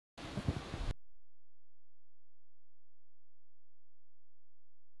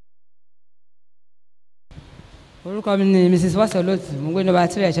orúkọ mi ni Mrs. Wasoloti mo gbé nọ́mbà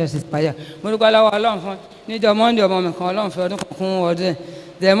 3 ẹ̀ṣẹ̀ ṣìṣàyà mo dúpẹ́ lọ́wọ́ Ọlọ́run fún níjọ́ Monday ọmọ mi kan Ọlọ́run fi ọdún kan kún ọdún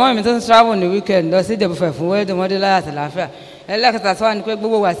ẹ̀ mọ́ mi tó ń travel ní weekend lọ sí Ìjẹ̀bú-Ìfẹ́ fún wedding mọ́dé láyà àti àlàáfíà ẹlẹ́kẹta tó wà ní pé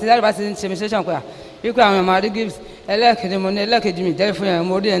gbogbo wa sí láti bá ti ń ṣe ministration pé wípé àwọn ọmọ adé gift ẹlẹ́kẹ̀dẹ̀ mo ní ẹlẹ́kẹ̀dẹ̀ mi jẹ́rìí fún yẹn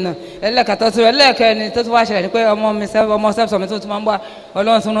mo rí ẹ̀ náà ẹlẹ́kẹta tó ẹlẹ́kẹ̀ni tó tún wá ṣẹlẹ̀ ní pé ọmọ sẹ́pọ̀ mi tó tún máa ń bá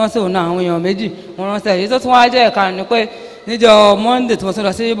Ọlọ́run tún ránṣẹ́ òun náà àwọn èèyàn méjì wọ́n ránṣẹ́ èyí tó tún wá jẹ́ ẹ̀ka ní pé níjọ́ Monday tí mo tún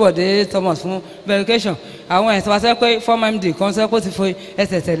lọ sí Bọ̀dé Thomas fún verification àwọn ẹ̀sìn wa sọ pé former MD kan sọ pé ó ti fo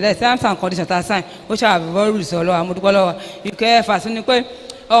ẹsẹ̀ tẹ̀lẹ̀ terms and conditions tá a sign ó ṣàbẹ̀wò rúùsì ọlọ́wà mo dúpẹ́ lọ́wọ́ ìkẹ́ ẹ̀fà sí ni pé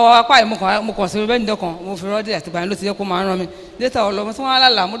ọwọ́ apá yìí mo kàn sí bẹ́ẹ̀ níjọ́ kan mo fi rọ́ọ̀dì àtìgbà yẹn ló ti yẹ kó máa ń rán mi létà ọlọ́mọ tí wọ́n á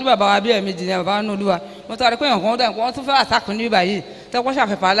lálàá mo dúpẹ́ bàbá wa bí ẹ̀mejì ni bàbá nínú Olúwa mo tọ́ pé nǹkan dà wọ́n tún fẹ́ àtàkùn ní báyìí tẹ́kọ́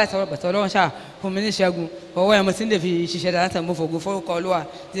ṣàfẹ́fà aláìsọ̀rọ̀ pẹ̀tọ́ Ọlọ́run ṣáà fún mi ní ìṣẹ́gun ọwọ́ ẹ̀ mo ti ń lè fi ṣiṣẹ́ dáadáa tẹ̀ mo fògo forúkọ Olúwa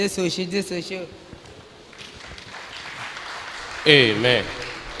Jésù ṣe Jésù ṣe. Amen.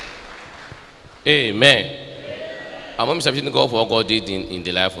 Amen. Our mom is appreciating God for what God did in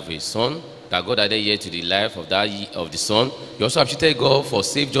the life of his son, that God added year to the life of the son. You also appreciated God for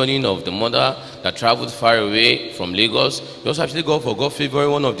safe journeying of the mother that traveled far away from Lagos. You also appreciated God for God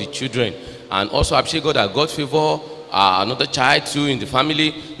favoring one of the children, and also appreciate God that God favor another child too in the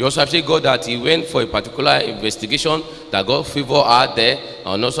family. You also appreciate God that he went for a particular investigation, that God favor her there,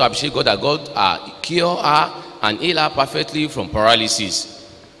 and also appreciate God that God cure her and heal her perfectly from paralysis.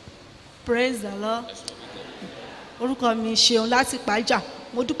 Praise the Lord. Orúkọ mi Ṣeun láti Pàjá.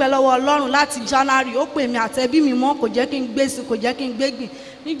 Mo dúpẹ́ lọ́wọ́ Ọlọ́run láti January ó pè mí àtẹ̀bí mi mọ́ kò jẹ́ kí n gbé sí kò jẹ́ kí n gbé gbìn.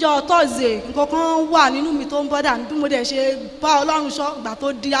 Níjọ́ Thursday nǹkan kan wà nínú mi tó ń bọ́dà bí mo dẹ̀ ṣe bá Ọlọ́run sọ ìgbà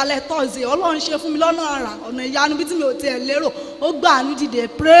tó di alẹ́ Thursday Ọlọ́run ṣe fún mi lọ́nà àrà ọ̀nà ìyanu bí tí mi ò tiẹ̀ lérò ó gbà mí dìde.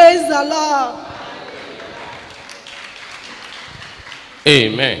 Praise the Lord.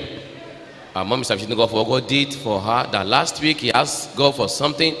 Amen. Our mom is appreciating God for what God did for her. That last week he asked God for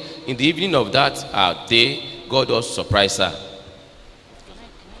something. In the evening of that day, God also surprised her.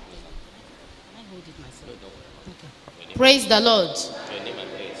 Praise the Lord.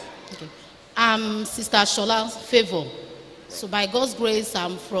 Okay. I'm Sister Shola Favor. So by God's grace,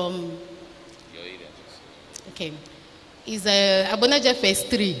 I'm from. Okay. It's Abonaje phase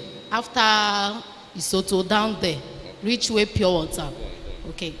 3 after Isoto down there. Richway Pure Water.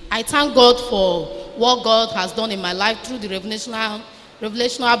 Okay. I thank God for what God has done in my life through the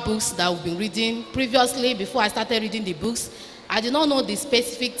revelational books that we've been reading. Previously, before I started reading the books, I did not know the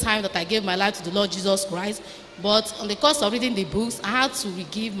specific time that I gave my life to the Lord Jesus Christ. But on the course of reading the books, I had to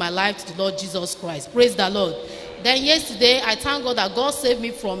give my life to the Lord Jesus Christ. Praise the Lord. Then yesterday, I thank God that God saved me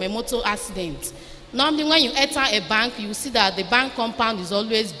from a motor accident. Normally, when you enter a bank, you see that the bank compound is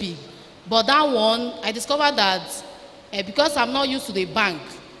always big. But that one, I discovered that because I'm not used to the bank,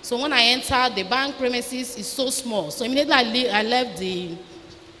 so when I entered, the bank premises is so small. So immediately I left the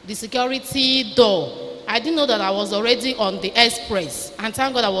security door. I didn't know that I was already on the express. And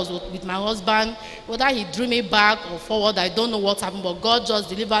thank God I was with my husband. Whether he drew me back or forward, I don't know what happened, but God just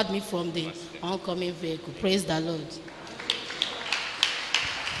delivered me from the oncoming vehicle. Praise the Lord.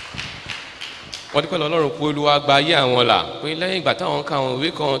 Wọ́n dúpẹ́ lọ́rùn pé Olúwa gba ayé àwọn là pé lẹ́yìn ìgbà táwọn ka àwọn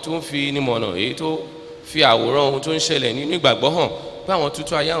ìwé kan tó ń fi nímọ̀nà èyí tó fi àwòrán ohun tó ń ṣẹlẹ̀ nínú ìgbàgbọ́ hàn pé àwọn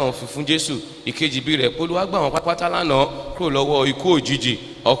tuntun ayé àwọn fi fún Jésù ìkejì bí rẹ̀ pé Olúwa gbà wọ́n pátápátá lánàá kúrò lọ́wọ́ ikú òjijì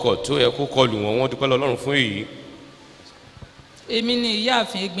ọkọ̀ tó yẹ kó kọlù wọn. Wọ́n dúpẹ́ lọ́rùn fún èyí. Èmi ni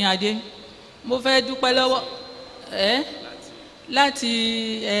ìyáàfin Egbin Adé mo fẹ́ dúpẹ́ lọ́wọ́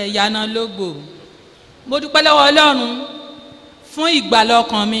láti Yànà Lógbò. Mo dúpẹ́ lọ́wọ́ Ọlọ́run fún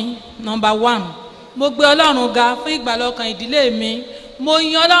ìgbàlọ́kàn mi number 1. Mo gbé Ọlọ́run ga fún ìgbàlọ́kàn ìdílé mi. Mo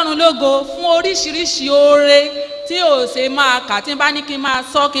yin Ọlọ́run lógo fún oríṣiríṣi oore tí ò ṣe máa kà tí n bá ní kí n máa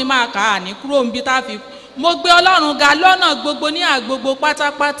sọ kí n máa kà á ní kúrò níbi tá a fi. Mo gbé Ọlọ́run ga lọ́nà gbogbo ní àgbogbo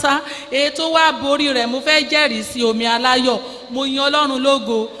pátápátá èyí tó wá borí rẹ̀ mo fẹ́ jẹ́rìí sí omi aláyọ̀. Mo yin Ọlọ́run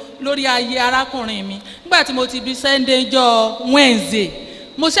lógo lórí ayé arákùnrin mi nígbà tí mo ti bí Sunday jọ́ Wednesday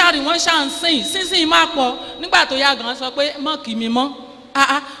mo ṣáàrí wọn ṣàǹsìn sínsìn má pọ̀ nígbà tó yá gan sọ pé mọ́ kì mí mọ́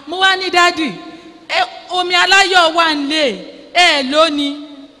mo wá ní dádì omi aláyọ̀ wà nílé lónìí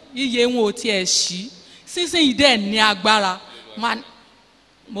iye wọn ò tiẹ̀ ṣí sínsìn ìdẹ́ ní agbára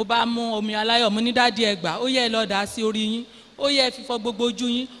mo bá mú omi aláyọ̀ mo ní dádì ẹgbà ó yẹ lọ́dà sí orí yín ó yẹ fífọ gbogbo ojú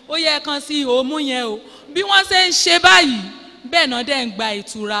yín ó yẹ kan sí òmù yẹn o bí wọ́n ṣe ń ṣe báyìí bẹ́ẹ̀ náà dẹ̀ ń gba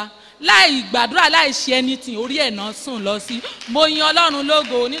ìtura láì gbàdúrà láì ṣe anything orí ẹ̀ náà sùn lọ sí. Mo yin Ọlọ́run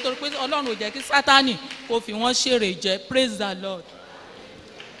lógo nítorí pé Ọlọ́run ò jẹ́ kí Sátánì kó fi wọ́n ṣèrè jẹ. Praise the Lord.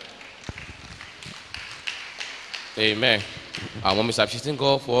 Amen. Our mom is appreciating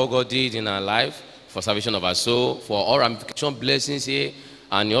God for all God did in her life, for salvation of her soul, for all ramification blessings here,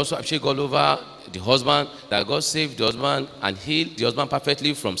 and you also appreciate God over the husband, that God saved the husband and healed the husband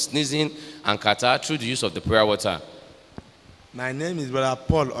perfectly from sneezing and catarrh through the use of the prayer water. My name is Brother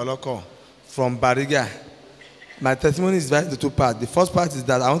Paul Oloko from Bariga. My testimony is divided into two parts. The first part is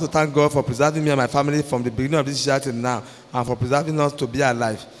that I want to thank God for preserving me and my family from the beginning of this year till now, and for preserving us to be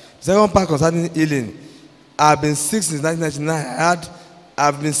alive. The second part concerning healing. I've been sick since 1999.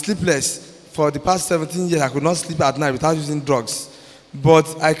 I've been sleepless for the past 17 years. I could not sleep at night without using drugs.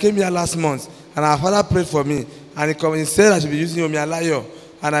 But I came here last month, and our father prayed for me, and he said I should be using Omialayo.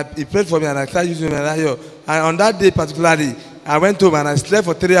 And he prayed for me, and I started using Omialayo. And on that day particularly, I went home and I slept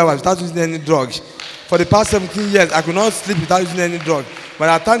for 3 hours without using any drugs. For the past 17 years, I could not sleep without using any drug. But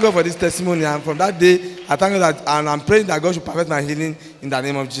I thank God for this testimony, and from that day, I thank God that, and I'm praying that God should perfect my healing in the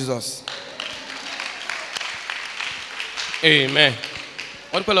name of Jesus. Amen.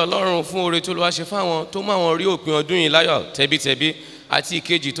 Wọ́n dúpẹ́ Ọlọ́run fún oore tó lọ́wọ́ ṣe fáwọn tó mú àwọn rí òpin ọdún yìí láyọ̀ tẹ́bítẹ́bí àti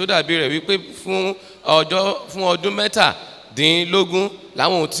ìkejì tó dàbí rẹ̀ wípé fún ọdún mẹ́tàdínlógún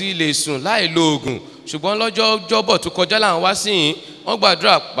làwọn ò tí lè sùn láì lo oògùn ṣùgbọ́n lọ́jọ́ jọ́bọ̀ tó kọjá làwọn wá sí yìí wọ́n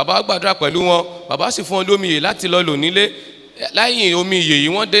gbàdúrà bàbá gbàdúrà pẹ̀lú wọn bàbá sì fún wọn lómi ìyè láti lọ lò nílé láyìn omi ìyè yìí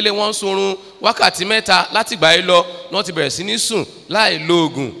wọ́n délé wọ́n sunrun wákàtí mẹ́ta láti gbà yìí lọ wọ́n ti bẹ̀rẹ̀ sí ní sùn láì lo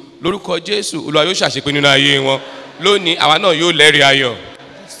oògùn lórúkọ Jésù Olúwa yóò ṣàṣepé nínú ayé wọn lónìí àwa náà yóò lẹ́rìí ayọ̀.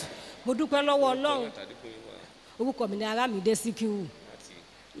 Mo dúpẹ́ lọ́wọ́ Ọlọ́run orúkọ mi ni Arámidé Síkírù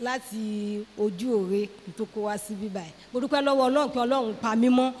láti ojú òre tó kó wá sí bíbá ẹ̀. Mo dúpẹ́ lọ́wọ́ Ọlọ́run pé Ọlọ́run pa mí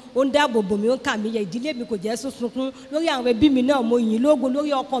mọ́ ó ń dáàbò bò mí ó ń kà mí yẹ ìdílé mi kò jẹ́ sunkún lórí àwọn ẹbí mi náà mo yìn lógo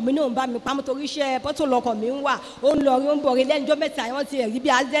lórí ọkọ mi náà ń bá mi pamọ́ torí iṣẹ́ pọ́tò lọkọ mi ń wà ó ń lọ rí ó ń bọ̀ rí lẹ́njọ́ mẹ́ta wọ́n ti rí bí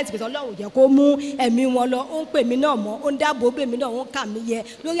accident pèsè Ọlọ́run jẹ́ kó mú ẹ̀mí wọn lọ ó ń pè mí náà mọ́ ó ń dáàbò bò mí náà ó ń kà mí yẹ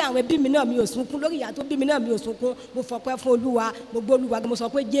lórí àwọn ẹbí mi náà mi ò sunkún lórí ìyá tó bí mi náà mi ò sunkún mo fọpẹ́ fún Olúwa gbogbo Olúwa mo sọ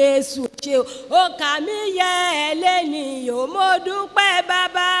pé Jésù ṣe ó kà mí yẹ ẹlẹ́nìyàn mo dúpẹ́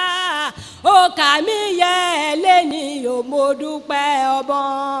bàbá ó kà mí yẹ ẹlẹ́nìyàn mo dúpẹ́ ọmọ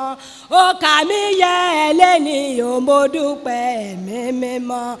ó kà mí yẹ ẹlẹ́nìyàn mo dúpẹ́ ẹ̀mí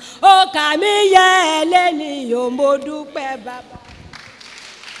mímọ́ ó kà mí yẹ ẹlẹ́nìyàn mo dúpẹ́ bàbá.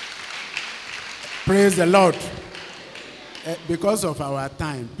 Praise the Lord. Because of our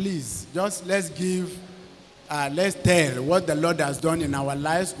time, please just let's tell what the Lord has done in our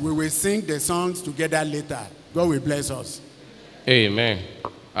lives. We will sing the songs together later. God will bless us. Amen.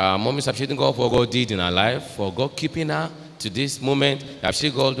 Mom is appreciating God for what God did in her life, for God keeping her to this moment.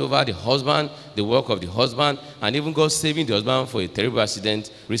 Appreciating God over the husband, the work of the husband, and even God saving the husband for a terrible accident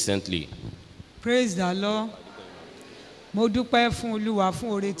recently. Praise the Lord. Mo dúpẹ́ fún Olúwa fún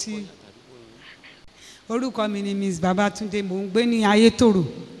oore tí orúkọ mi ni Miss Babatunde mo ń gbé ní Ayétòrò.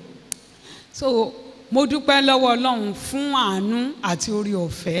 So mo dúpẹ́ lọ́wọ́ Ọlọ́run fún àánú àti oore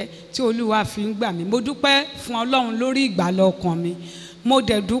ọ̀fẹ́ tí Olúwa fi ń gbà mí. Mo dúpẹ́ fún Ọlọ́run lórí ìgbàlà ọkàn mi. Mo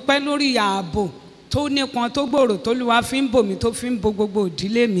dẹ̀ dúpẹ́ lórí ààbò tó nípọn tó gbòòrò tó Olúwa fi ń bò mí tó fi ń bo gbogbo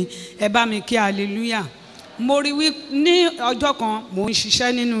ìdílé mi. Ẹ bá mi kí hallelujah. Mo rí wí ní ọjọ́ kan mò ń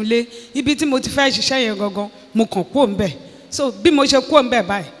ṣiṣẹ́ nínú ilé ibi tí mo ti fẹ́ ṣiṣẹ́ yẹn gangan mo kàn kúrò ńbẹ̀. So bí mo ṣe kúrò ńbẹ̀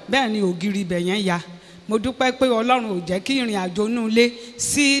báyìí bẹ́ẹ̀ ni ògiri ibẹ̀ yẹn ya. Mo dúpẹ́ pé Ọlọ́run ò jẹ́ kí ìrìn àjò inú ilé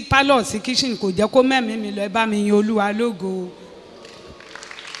sí pálọ̀ sí kíṣìn kò jẹ́ kó mẹ́mí mi lọ ẹ bá mi yin Olúwa lógo.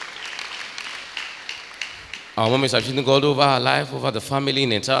 Our mom is appreciating God over her life, over the family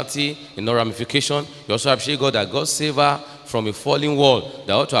in entirety, in no ramification. You also appreciate God that God saved her from a falling wall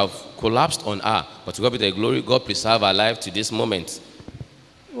that ought to have collapsed on her. But to God be the glory, God preserve her life to this moment.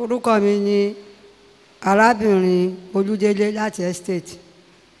 Orúkọ mi ni arábìnrin Olúdélé láti estate.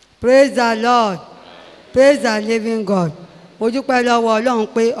 Praise the Lord. Praise the living God. Mo dúpẹ́ lọ́wọ́ Ọlọ́run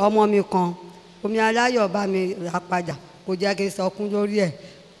pé ọmọ mi kan omi aláyọ̀ bá mi rà padà kò jẹ́ kí n sọkún lórí ẹ̀.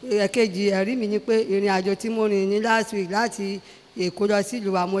 Èkejì ẹ̀rí mi ni pé ìrìn àjò tí mo rìn ní last week láti Èkó lọ sí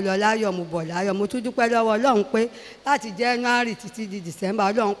ìlú wa mo lọ láyọ̀ mo bọ̀ láyọ̀ mo tún dúpẹ́ lọ́wọ́ Ọlọ́run pé láti January títí di December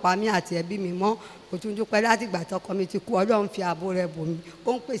Ọlọ́run pa mí àti ẹbí mi mọ́ mo tún dúpẹ́ láti ìgbà tọkọ mi ti kú Ọlọ́run fi ààbò rẹ̀ bò mí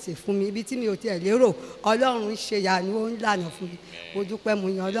ó ń pèsè fún mi ibi tí mi ò tiẹ̀ lérò Ọlọ́run ń ṣe ìyanu ó ń lànà fún mi mo dúpẹ́ mo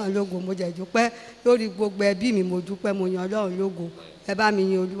yan Ọlọ́run lógo mo jẹ́ dúpẹ́ lórí gbogbo ẹbí mi mo dúpẹ́ mo yan Ọlọ́run lógo ẹ bá mi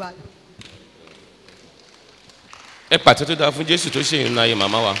yin Olúwa. Ẹ pàtẹ́ tó dáa fún Jésù tó ṣe ìrìnà ayé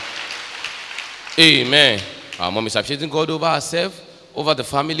màmá wa. Amen. Our mom is appreciating God over herself, over the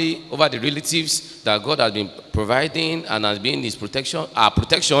family, over the relatives that God has been providing and has been His protection,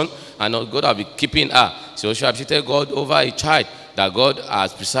 and God has been keeping her. She also appreciated God over a child that God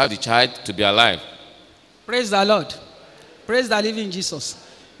has preserved the child to be alive. Praise the Lord. Praise the living Jesus.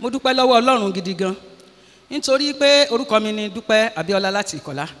 Mo dúpẹ́ lọ́wọ́ Ọlọ́run gidi gan. Nítorí pé orúkọ mi ni Dúpẹ́ Abíọ́lá láti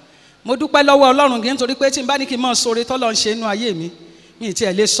Ìkọ̀lá. Mo dúpẹ́ lọ́wọ́ Ọlọ́run gidi nítorí pé tí n bá ní kí n mọ̀ sóore tọ́lọ́run ṣe inú ayé mi, mi ti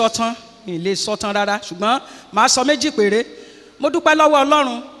ẹ̀ lè sọ tán rárá, ṣùgbọ́n màá sọ méjì péré. Mo dúpẹ́ lọ́wọ́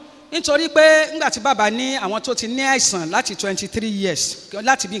Ọlọ́run nítorí pé ńgbà tí bàbá ní àwọn tó ti ní àìsàn láti 23 years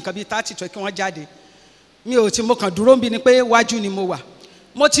láti bí nǹkan bí 30 tó kí wọ́n jáde mi ò tí mo kàn dúró ń bí ni pé wájú ni mo wà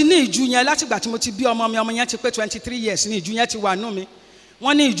mo ti ní ìju yẹn látìgbà tí mo ti bí ọmọ mi ọmọ yẹn ti pé 23 years ní ìju yẹn ti wà nù mí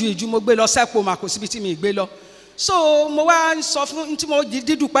wọ́n ní ìju mo gbé lọ sẹ́pọ̀ mà kò síbi tí mi gbé lọ so mo wá sọ fún tí mo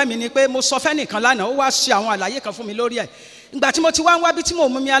dídùpẹ́ mi ni pé mo sọ fẹ́nìkan lánàá ó wá ṣe àwọn àlàyé kan fún mi lórí ẹ̀ ìgbà tí mo ti wá ń wá bí tí mo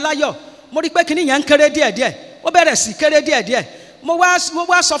mú mi aláyọ̀ mo rí pé kinní yẹn ń kéré díẹ̀díẹ̀ ó bẹ̀rẹ̀ sí kéré díẹ̀díẹ̀ mo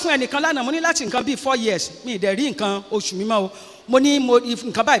wá sọ fún ẹnìkan lánàá mo ní láti nǹkan bíi 4 years mi ì dẹ̀ rí nǹkan oṣù mímọ́ o mo ní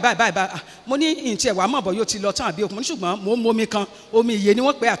nǹkan báyìí mo ní ìǹtí ẹ̀wà mọ̀bọ̀ yóò ti lọ tán àbí okùn mo ní ṣùgbọ́n mo ń mu omi kan omi ìyè ni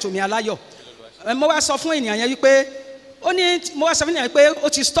wọ́n pè àtomi aláyọ̀ mo wá sọ fún ènìyàn yẹn wípé ó ní mo wá sọ fún ènìyàn pé ó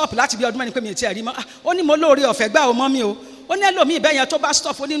ti stop láti bí ọdún mẹ́rin pé mi ì tiẹ̀ rí mọ́ ó ní mo lóore ọ̀fẹ́ gbá o mọ́ mi o ó ní ẹlòmíì bẹ́ẹ̀ yẹn tó bá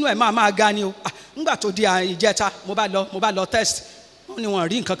stop ó nínú ẹ̀ máa ga ni o nígbà tó di ìjẹta mo bá lọ test wọ́n ní wọn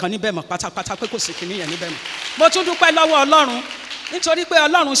rí nǹkan kan níbẹ̀ mọ́ pátápátá pé kò sí kinní yẹn níbẹ̀ mọ́ mo tún dúpẹ́ lọ́wọ́ Ọlọ́run nítorí pé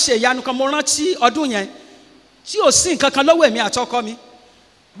Ọlọ́run ṣe ìyanu kan mo rántí ọdún yẹn tí ò sí nǹkan kan lọ́wọ́ èmi àtọkọ mi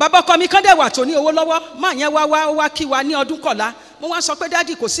bàbá ọkọ mi kán dẹ̀ wà tó ní owó lọ́wọ́ máa yẹn wá kí wa ní ọdún kọ̀lá mo wá sọ pé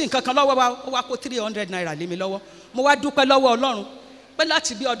dádì kò sí nǹkan kan lọ́wọ́ wa ó wá kó 300 naira lé mi lọ́wọ́ mo wá dúpẹ́ lọ́wọ́ Ọlọ́run pé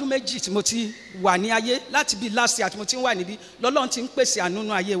láti bí ọdún méjì tí mo ti wà ní ayé láti bí last year tí mo ti ń wà níbí lọ́lọ́run ti ń pèsè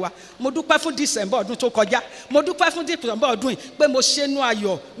àánú ayé wa mo dúpẹ́ fún December ọdún tó kọjá mo dúpẹ́ fún December ọdún yìí pé mo ṣe nínú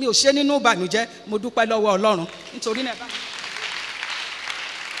ayọ̀ mi ò ṣe nínú ìbànújẹ́ mo dúpẹ́ lọ́wọ́ Ọlọ́run nítorí náà.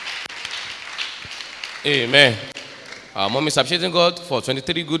 Amen. Our mom is appreciating God for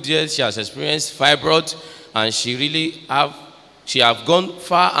 23 good years. She has experienced fibroid, and she have gone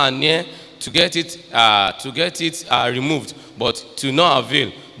far and near to get it removed, but to no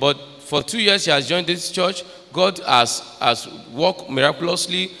avail. But for 2 years she has joined this church. God has worked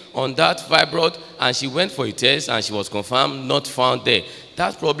miraculously on that fibroid, and she went for a test and she was confirmed not found there.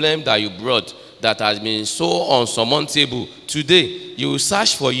 That problem that you brought that has been so unsurmountable, today you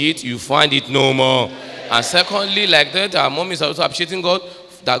search for it, you find it no more. And secondly, like that, our mom is also appreciating God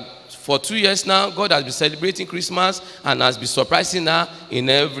that for 2 years now, God has been celebrating Christmas and has been surprising her in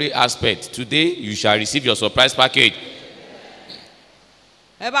every aspect. Today, you shall receive your surprise package.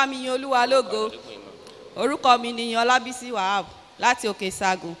 Ẹ bá mi yin Olúwa lógo. Orúkọ mi ni Ọlábísí Wahab láti Òkè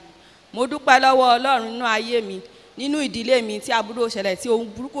Ṣàgùn. Mo dúpẹ́ lọ́wọ́ Ọlọ́run nínú ayé mi, nínú ìdílé mi tí aburú ṣẹlẹ̀ tí ohun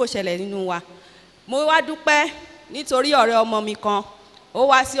burúkú ṣẹlẹ̀ nínú wa. Mo wá dúpẹ́ nítorí ọ̀rẹ́ ọmọ mi kan, ó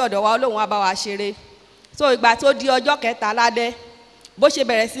wá sí ọ̀dọ̀ wa Ọlọ́run wá bá wa ṣeré. So ìgbà tó di ọjọ́ kẹta ládẹ́ bó ṣe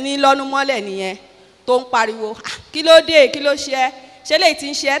bẹ̀rẹ̀ sí ní lọ́nu mọ́lẹ̀ nìyẹn tó ń pariwo kí ló dé kí ló ṣe ẹ́ ṣé lè ti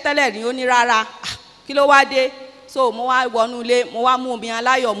ń ṣe ẹ́ tẹ́lẹ̀ ní ó ní rárá kí ló wá dé so mo wá wọnú ilé mo wá mú omi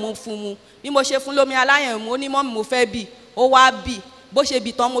aláyọ̀ mu fún mu bí mo ṣe fún lómi aláyọ̀ mu ó ní mọ́mì mo fẹ́ bì ó wá bì bó ṣe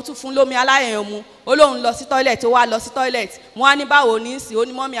bì tán mo tún fún lómi aláyọ̀ mu ó lóun lọ sí toilet ó wá lọ sí toilet mo wá ní báwo ní sí ó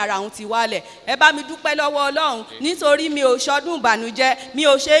ní mọ́mì ara òun ti wálẹ̀ ẹ bá mi dúpẹ́ lọ́wọ́ Ọlọ́run nítorí mi ò ṣọdún ìbànújẹ́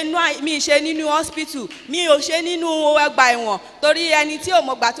mi ṣe nínú hospital mi ò ṣe nínú ọgbà ẹ̀wọ̀n torí ẹni tí ò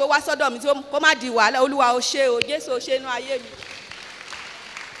mọ̀gbà tó wá sọ́dọ̀ mi kó má di wàhálà Olúwa ó ṣe o Jésù ó ṣe inú ayé mi.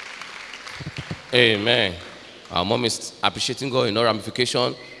 Amen. Our mom is appreciating God in no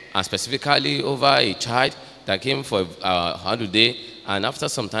ramification, and specifically over a child that came for 100 days, and after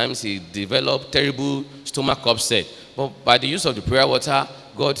some time he developed terrible stomach upset. But by the use of the prayer water,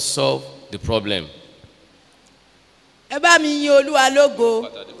 God solved the problem. Ẹ bá mi yin Olúwa lógo.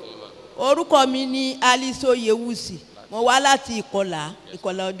 Orúkọ mi ni Alice Oyewusi. Mo wá láti Ìkọlà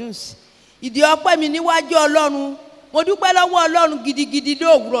ọdún sí. Ìdí ọpẹ́ mi níwájú Ọlọ́run. Mo dúpẹ́ lọ́wọ́ Ọlọ́run gidigidi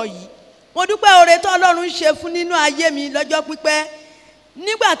lówùúrọ̀ yìí. Mo dúpẹ́ oore tó Ọlọ́run ṣe fún nínú ayé mi lọ́jọ́ pípẹ́.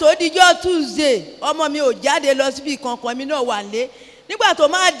 Nígbà tó dijọ́ Tuesday, ọmọ mi ò jáde lọ síbi kankan mi náà wà lé. Nígbà tó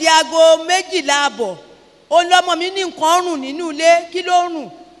máa di aago 12 àbọ̀, ó lọ́mọ mi ní nǹkan rùn nínú ilé, kí ló rùn?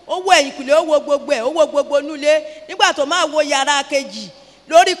 Ó wo ẹ̀yìnkùlé, ó wo gbogbo ẹ̀, ó wo gbogbo nínú ilé. Nígbà tó máa wo yàrá kejì,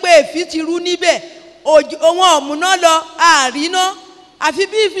 lórí pé èéfín ti rú níbẹ̀, òun ọ̀mùná lọ, àríná. Àfi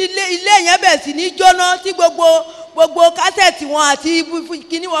bí ilé yẹn bẹ̀ sí ní jóná tí gbogbo kásẹ̀tì wọn àti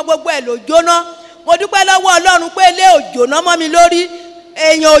kíní wọn gbogbo ẹ̀ ló jóná. Mo dúpẹ́ lọ́wọ́ Ọlọ́run pé ilé ò jóná mọ́ mi lórí.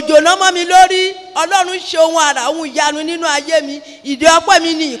 Èèyàn òjò náà mọ́ mi lórí Ọlọ́run ṣe ohun àrà ohun ìyanu nínú ayé mi ìdí ọpẹ́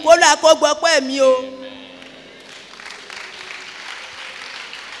mi ni ìkólọ àkọ́gbọ́pẹ́ mi o.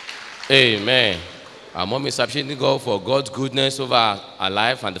 Amen. Our mom is appreciating God for God's goodness over her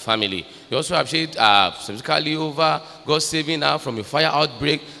life and the family. We also appreciate specifically over God saving her from a fire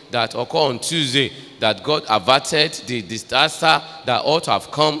outbreak that occurred on Tuesday, that God averted the disaster that ought to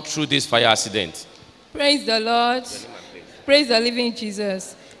have come through this fire accident. Praise the Lord. Praise the living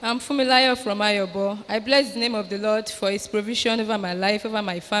Jesus. I'm Fumilayo from Ayobo. I bless the name of the Lord for his provision over my life, over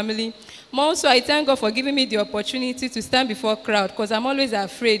my family. Also, I thank God for giving me the opportunity to stand before a crowd because I'm always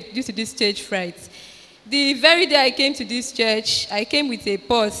afraid due to this stage fright. The very day I came to this church, I came with a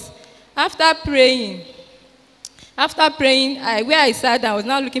purse. After praying, where I sat down, I was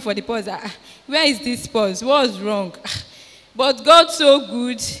now looking for the purse. Where is this purse? What was wrong? But God so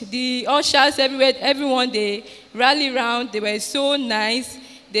good. The ushers everywhere, everyone, they rally round. They were so nice.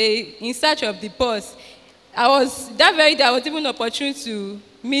 They in search of the purse. That very day, I was given an opportunity to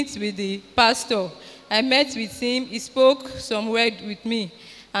meet with the pastor. I met with him. He spoke some word with me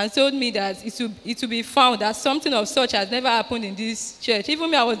and told me that it will be found that something of such has never happened in this church. Even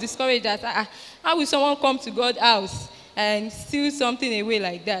me, I was discouraged that how will someone come to God's house and steal something away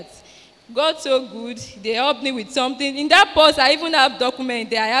like that? God so good. They helped me with something. In that purse, I even have documents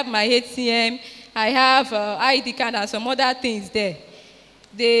there. I have my ATM. I have ID card and some other things there.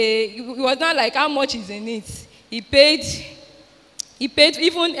 It was not like how much is in it. He paid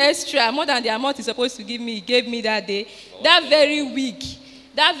even extra, more than the amount he's supposed to give me. He gave me that day. That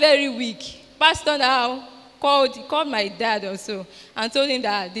very week, pastor now called my dad also and told him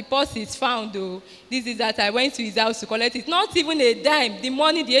that the purse is found. Oh, this is that. I went to his house to collect it. Not even a dime. The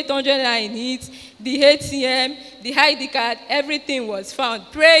money, the 800 in it, the ATM, the ID card, everything was found.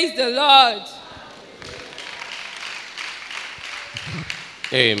 Praise the Lord.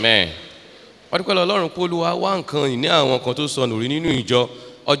 Amen. Ọdúpẹ́ Ọlọ́run pé Olúwa wá nǹkan ìní àwọn kan tó sọnù rí nínú ìjọ.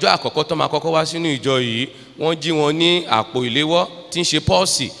 Ọjọ́ àkọ́kọ́ tó máa kọ́kọ́ wá sínú ìjọ yìí, wọ́n jí wọn ní àpò ìléwọ́ tí ń ṣe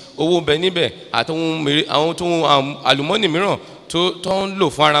pọ́ọ̀sì, owó bẹ níbẹ̀ àti àwọn tó àlùmọ́nì mìíràn tó ń lò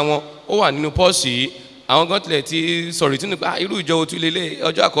fún ara wọn, ó wà nínú pọ́ọ̀sì yìí. Àwọn gan tilẹ̀ ti sọ̀rọ̀ ìtúnu pé irú ìjọ òtún lélẹ̀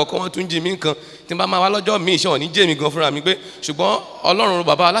ọjọ́ àkọ́kọ́ wọ́n tún jí mi nǹkan tí n bá máa wá lọ́jọ́ míì ṣe wọ́n ní jẹ́ mi gan fúnra mi pé ṣùgbọ́n Ọlọ́run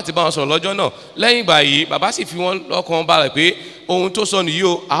bàbá láti bá wọn sọ̀rọ̀ lọ́jọ́ náà. Lẹ́yìn ìgbà yìí bàbá sì fi wọ́n lọ́kàn balẹ̀ pé ohun tó sọnù yìí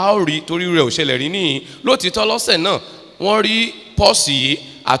o a ó rí torí rẹ̀ ò ṣẹlẹ̀ rí níyìn. Lótìítọ́ lọ́sẹ̀ náà wọ́n rí pọ́ọ̀sì yìí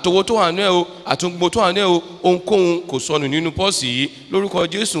àtowó tó wà ní ẹ̀ o àtúngbò tó wà ní ẹ̀ o ohunkóhun kò sọnù nínú pọ́ọ̀sì yìí. Lórúkọ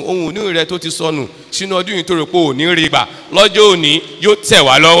Jésù ohun òní rẹ tó ti sọnù sínú ọdún yìí tó rò pé ò ní rí gbà lọ́jọ́ òní yóò tẹ̀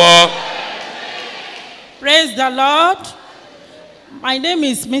wá lọ́wọ́. Praise the Lord. My name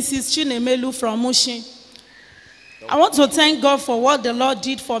is Mrs. Chinemelu from Mushin. I want to thank God for what the Lord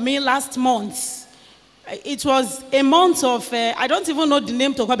did for me last month. It was a month of, I don't even know the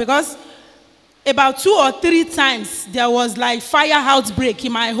name to call because about 2 or 3 times there was like fire outbreak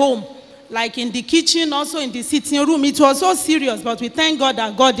in my home, like in the kitchen, also in the sitting room. It was so serious, but we thank God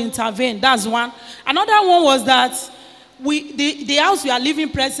that God intervened. That's one. Another one was that the house we are living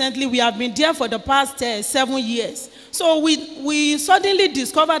presently, we have been there for the past 7 years. So we suddenly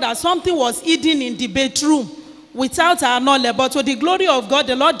discovered that something was hidden in the bedroom without our knowledge. But to the glory of God,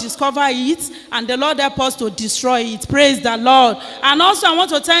 the Lord discovered it and the Lord helped us to destroy it. Praise the Lord. And also I want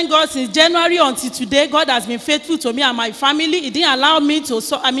to thank God since January until today, God has been faithful to me and my family. He didn't allow me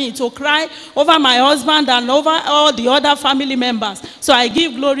to cry over my husband and over all the other family members. So I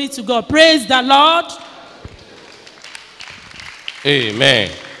give glory to God. Praise the Lord. Amen.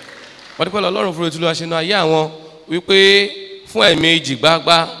 Ọdúpẹ́ Ọlọ́run fún ètùlú àṣẹ náà ayé àwọn wípé fún ẹ̀ẹ̀mejì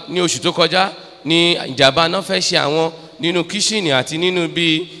gbágbá ní oṣù tó kọjá ní ìjàmbá náà fẹ́ ṣe àwọn nínú kíṣìnì àti nínú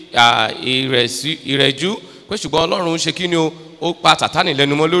bí ìrẹ̀jú pé ṣùgbọ́n Ọlọ́run ṣe kí ni ó pa Sátánì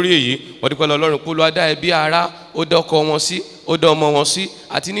lẹ́nu mọ́ lórí èyí. Ọdúpẹ́ Ọlọ́run pé Olúwa dá ẹbí ará ó dá ọkọ wọn sí ó dá ọmọ wọn sí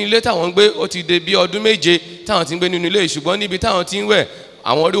àti ní ilé táwọn ń gbé ó ti dé bí ọdún 7 táwọn ti ń gbé nínú ilé ṣùgbọ́n níbi táwọn ti ń wẹ̀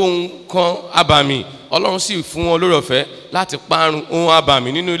àwọn rí ohun kan abàmì Ọlọ́run sì fún wọn lórí ọ̀fẹ́ láti parun ohun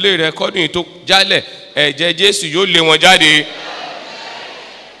abàmì nínú ilé rẹ̀ kọ́dún yìí tó jálẹ̀ ẹ̀jẹ̀ Jésù yóò lé wọn jáde.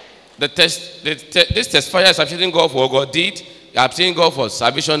 This testifier is appreciating God for what God did. Appreciating God for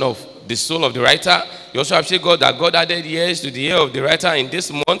salvation of the soul of the writer. You also appreciate God that God added years to the year of the writer in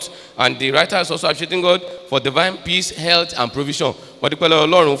this month, and the writer is also appreciating God for divine peace, health, and provision. Wọ́n dúpẹ́ lọ́wọ́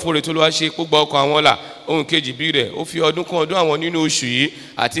Ọlọ́run fún oore tó lọ́wọ́ ṣe kó gbọ́ ọkọ̀ àwọn là ohun kejì bí rẹ̀ ó fi ọdún kan ọdún àwọn nínú oṣù yìí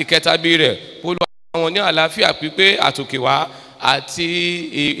àti kẹta bí rẹ̀ kó lọ́wọ́ àwọn ní àlàáfíà pípé àtòkèwá àti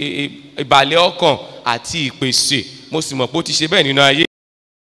ìbàlẹ̀ ọkàn àti ìpèsè. Mo sì mọ̀ pé ó ti ṣe bẹ́ẹ̀ nínú ayé.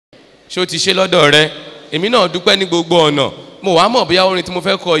 Ṣé ó ti ṣe lọ́dọ̀ rẹ? Èmi náà dúpẹ́ ní gbogbo ọ̀nà. Mo wá mọ̀ bóyá orin tí mo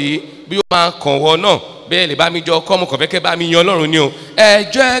fẹ́ kọ yìí bí ó máa kàn wọ́n náà bẹ́ẹ̀ lè bá mi jọ kọ́ mo kàn fẹ́ kẹ́ bá mi yan Ọlọ́run ni o. Ẹ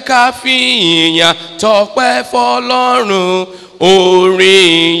jẹ́ ká fi ìyìn tọpẹ́ fọ́lọ́run,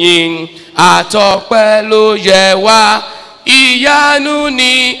 orin ìyìn àtọpẹ́ ló yẹ wá, ìyanu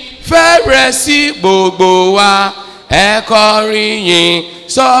ni fẹ́rẹ̀ sí gbogbo wa, ẹ kọrin yìn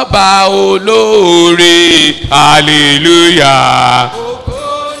sọ́ba olóore, hallelujah.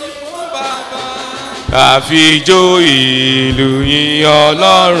 Àfijó ìlú yìn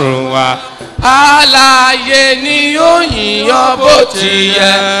Ọlọ́run wa, alààyè ni ó yìn ọ́ bó ti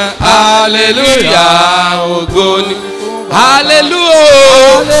yẹ, hallelujah, ògo ni,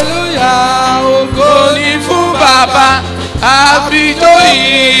 hallelujah, ògo ni fún Bàbá. Àfijó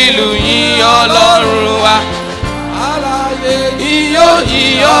ìlú yìn Ọlọ́run wa, alààyè ni ó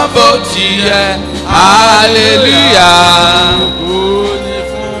yíyan bó ti yẹ hallelujah.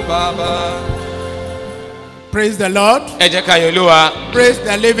 Praise the Lord. Ẹ jẹ́ ká yin Olúwa. Praise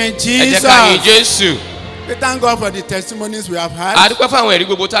the living Ẹ Jesus. jẹ́ ká yin Jésù. We thank God for the testimonies we have had. A dúpẹ́ fún àwọn ẹ̀rí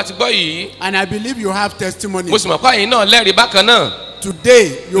gbogbo tá a ti gbọ́ yìí. And I believe you have testimonies. Mo sì mọ̀ pé àyìn náà lẹ́rìí bákan náà.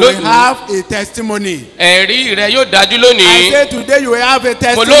 Today you will have a testimony. Ẹ̀rí rẹ yóò dájú lónìí. I say today you will have a Mo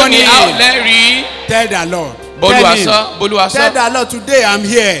testimony. lónìí a ò lẹ́rìí. Tell the Lord. Bolúwa Tell sọ. the Lord today I'm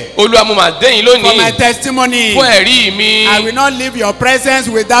here. Olúwa mo máa dé yín lónìí. For my testimony. Fún ẹ̀rí mi. I will not leave your presence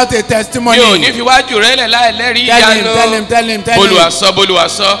without a testimony. Mi ò ní fi wájú rẹ lẹ̀ láì lẹ́rìí ìyanu. Tell him. Bolúwa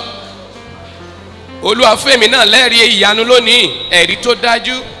sọ. Olúwa fún èmi náà lẹ́rìí ìyanu lónìí. Ẹ̀rí tó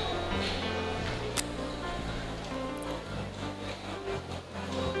dájú.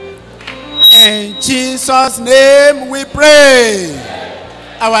 In Jesus' name we pray.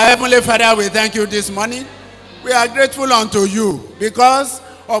 Our Heavenly Father, we thank you this morning. We are grateful unto you because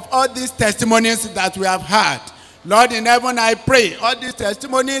of all these testimonies that we have had. Lord in heaven, I pray all these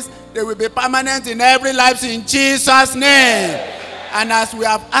testimonies, they will be permanent in every life in Jesus' name. And as we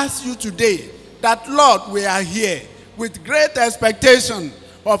have asked you today, that Lord, we are here with great expectation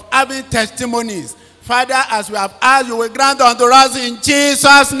of having testimonies. Father, as we have asked, you will grant unto us in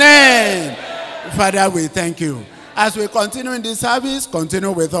Jesus' name. Father, we thank you. As we continue in this service,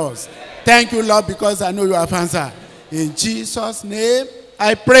 continue with us. Thank you, Lord, because I know you have answered. In Jesus' name,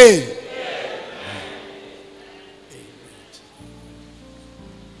 I pray.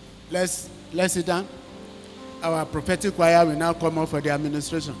 Let's sit down. Our prophetic choir will now come up for the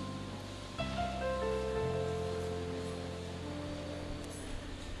administration.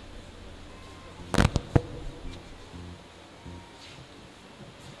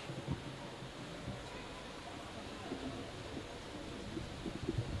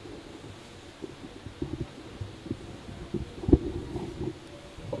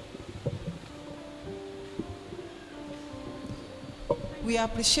 We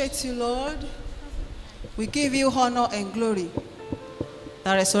appreciate you, Lord. We give you honor and glory. The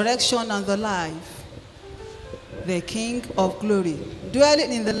resurrection and the life. The King of glory.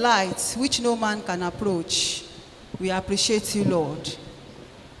 Dwelling in the light which no man can approach. We appreciate you, Lord.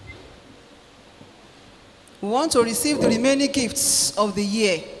 We want to receive the remaining gifts of the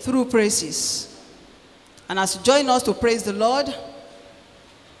year through praises. And as you join us to praise the Lord,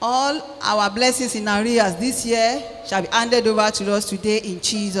 all our blessings in arrears this year shall be handed over to us today in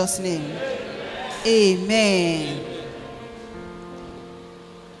Jesus' name. Amen.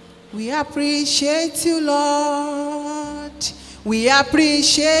 We appreciate you, Lord. We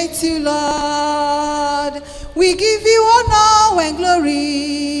appreciate you, Lord. We give you honor and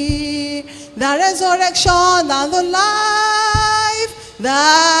glory. The resurrection and the life,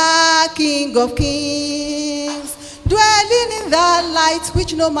 the King of kings. Dwelling in that light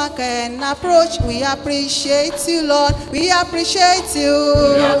which no man can approach. We appreciate you, Lord. We appreciate you.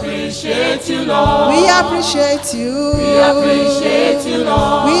 We appreciate you, Lord. We appreciate you. We appreciate you,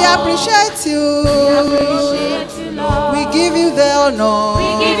 Lord. We appreciate you. We appreciate you, Lord. We give you the honor. We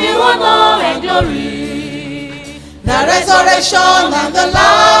give you honor and glory. The resurrection and the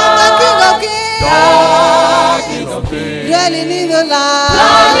life, the King of kings. The King of kings. Dwelling in the light.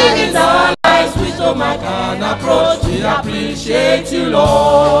 Dwelling in the light which no man can approach. We appreciate you,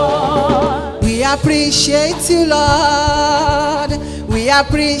 Lord. We appreciate you, Lord. We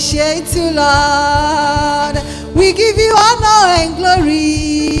appreciate you, Lord. We give you honor and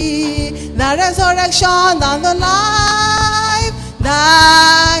glory. The resurrection and the life,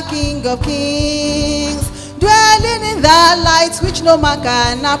 the King of kings. Dwelling in the light which no man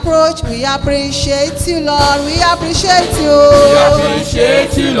can approach. We appreciate you, Lord. We appreciate you. We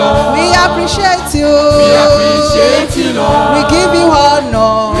appreciate you, Lord. We appreciate you. We appreciate you, Lord. We give you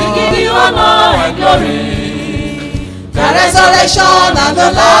honor. We give you honor and glory. The resurrection and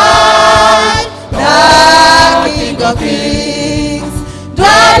the life, the King of kings.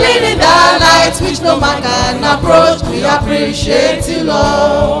 Dwelling in the light which no man can approach. We appreciate you,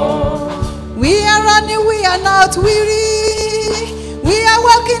 Lord. We are running, we are not weary. We are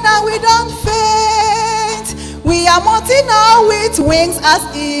walking and we don't faint. We are mounting out with wings as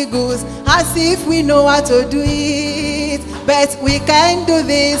eagles, as if we know how to do it. But we can do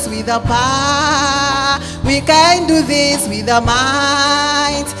this with the power. We can do this with the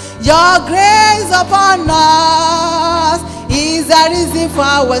might. Your grace upon us is the reason for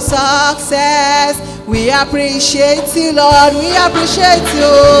our success. We appreciate you, Lord. We appreciate you.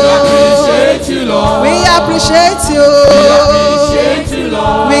 We appreciate you, Lord. We appreciate you. We appreciate you,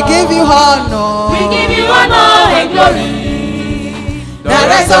 Lord. We give you honor. We give you honor and glory. The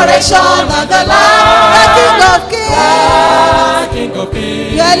resurrection and the life, the King of kings. The King King of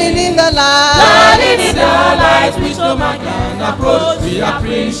Kings. Dwelling in the light. Dwelling in the light which no man can approach. We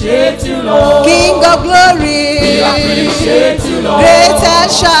appreciate you, Lord. King of glory. We appreciate you, Lord. Great El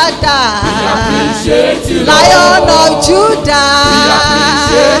Shaddai. We appreciate you, Lord. Lion of Judah. We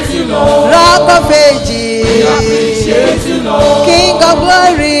appreciate you, Lord. Rock of Ages. We appreciate you, Lord. King of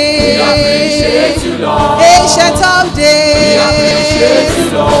glory. We appreciate you, Lord. Ancient of days. We appreciate you,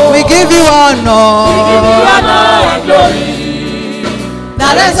 Lord. We give you honor. We give you honor and glory. The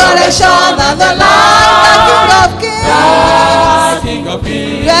resurrection and the life, the King of Kings. The King of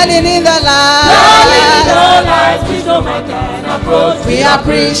Kings. Dwelling in the light. Dwelling in the light which no man can approach. We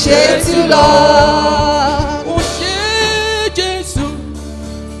appreciate you, Lord. Ó ṣé Jésù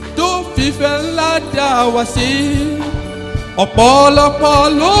tó fìfẹ́ ńlá dá wa sí. Ọ̀pọ̀lọpọ̀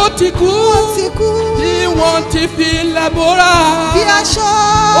ló ti kú tí wọ́n ti fi lẹ́bọ̀rà. Bí aṣọ.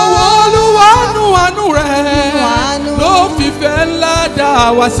 Owó Olúwa nù àánú rẹ̀ ló fìfẹ́ ńlá dá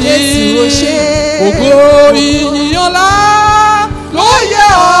wa sí. Jésù ó ṣé. Ògo ìyìn ọlá ló yẹ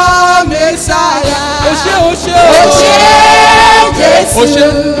ọ́ Mèsáyà. Ó ṣé ó ṣé Ó ṣé Jésù ó ṣé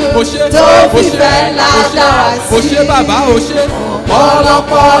ó ṣé tó ó ṣé fìfẹ́ ńlá dá wa sí. ó ṣé bàbá ó ṣé.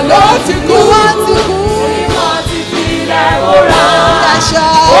 Ọ̀pọ̀lọpọ̀ ló ti kú. Wọ́n ti kú. Aṣọ.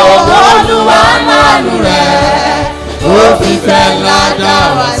 Ògo Olúwa nánú rẹ̀ ó fìfẹ́ ńlá dá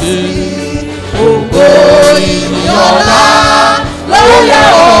wa sí. Ògo ìyìn ọlá ló yẹ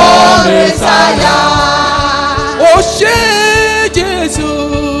ọ́ Mèsáyà. Ó ṣé Jésù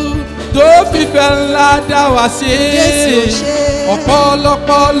tó fìfẹ́ ńlá dá wa sí. Jésù ó ṣé.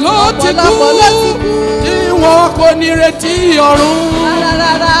 Ọ̀pọ̀lọpọ̀ ló ti kú tí wọn kò ní retí ọ̀run.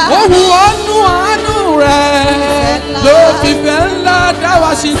 Ó hu ọ́nú àánú rẹ̀ ló fìfẹ́ ńlá dá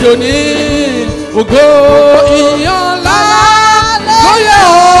wa sí dòní. Ògo ìyìn ọlá ló yẹ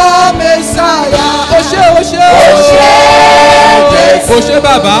ọ́ Mèsáyà. Ó ṣé ó ṣé Ó ṣé Jésù ó ṣé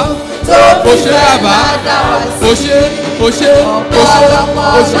bàbá ó ṣé bàbá ó ṣé ó ṣé ó ṣé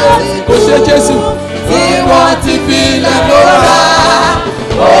ó ṣé ó ṣé Jésù tí wọ́n ti fi lẹ́bọ̀rà.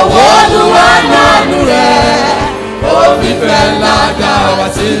 Ògo Olúwa nánú rẹ̀ ó fìfẹ́ ńlá dá wa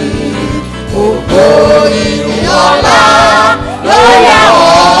sí. ògo ìyìn ọlá ló yẹ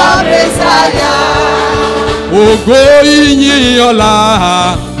ọ́ Mèsáyà. Ògo ìyìn ọlá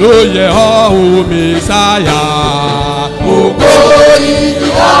ló yẹ ọ́ Mèsáyà. Ògo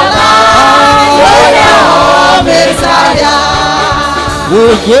ìyìn ọlá ló yẹ ọ́ Mèsáyà.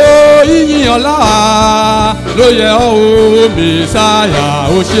 Ògo ìyìn ọlá ló yẹ ọ́ Mèsáyà.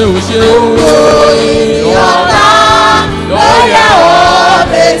 Ó ṣé ó ṣé. Ògo ìyìn ọlá ló yẹ ọ́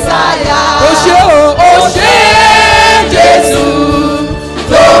Mèsáyà. Ó ṣé ó ṣé Jésù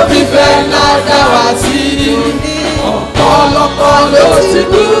tó fìfẹ́ ńlá dá wa sí. Ọ̀pọ̀lọpọ̀ ló ti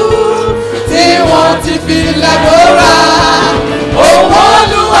kú tí wọ́n ti fi lẹ́bọ̀rà. Ògo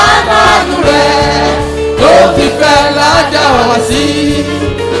Olúwa nánú rẹ̀ tó fìfẹ́ ńlá dá wa sí.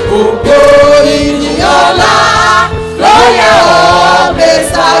 Ògo ìyìn ọlá ló yẹ ọ́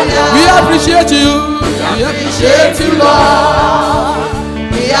Mèsáyà. We appreciate you. We appreciate you, Lord.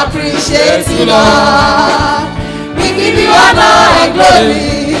 We appreciate you, Lord. We give you honor and glory.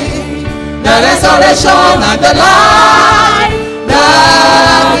 The resurrection and the life, the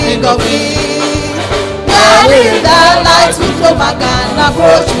King of Kings. Dwelling in the light which no man can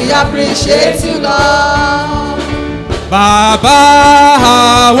approach. We appreciate you, Lord. Bàbá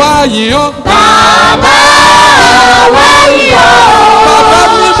àwa yìn ọ́. Bàbá àwa yìn ọ́. Bàbá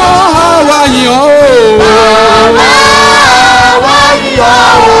mímọ́ àwa yìn ọ́. Bàbá àwa yìn ọ́.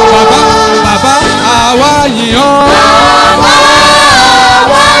 Bàbá àwa yìn ọ́. Bàbá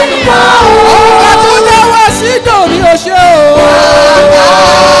àwa yìn ọ́. Ọba tó dá wa sí dòní o ṣé o. Bàbá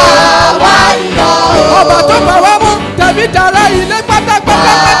àwa yìn ọ́. Ọba tó bá wa mú tẹ̀bí tara ilé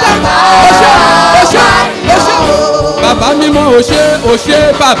pátápátá. O ṣé o ṣé o ṣé. Bàbá mímọ́ o ṣé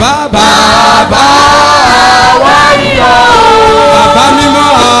bàbá. Bàbá àwa yìn ọ́. Bàbá mímọ́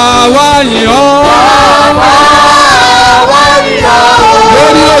àwa yìn ọ́. Bàbá àwa yìn ọ́.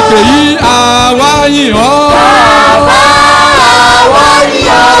 Lórí òkè yìí àwa yìn ọ́. Bàbá àwa yìn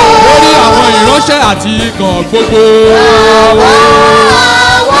ọ́. Lórí àwọn ìránṣẹ́ àti ikọ̀ gbogbo. Bàbá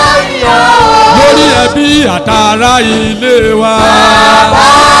àwa yìn ọ́. Lórí ẹbí àtàrà ilé wa. Bàbá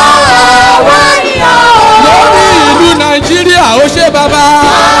àwa yìn ọ́. Lórí ìlú Nàìjíríà ó ṣé bàbá.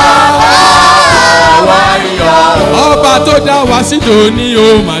 Bàbá àwa yìn ọ́. Ọba tó dá wa sí dòní ó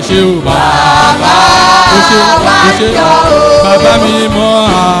mà ṣe o bàbá. Ó ṣé ó ṣé bàbá mi mọ́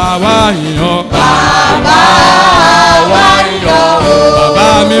àwa yìn ọ́. Bàbá àwa yìn ọ́. Bàbá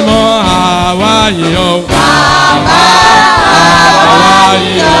mi mọ́ àwa yìn ọ́. Bàbá àwa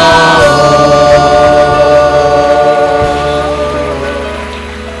yìn ọ́.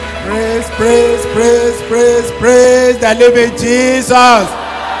 praise, praise, praise, praise, praise the living Jesus.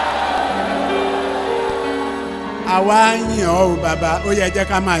 Àwa yìn ọ́ o bàbá, ó yẹ jẹ́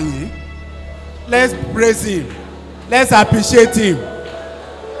ká máa yìn. Let's praise him. Let's appreciate him.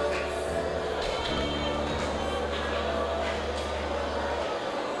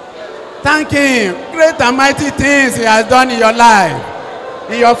 Thank him. Great and mighty things he has done in your life,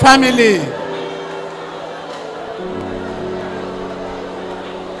 in your family.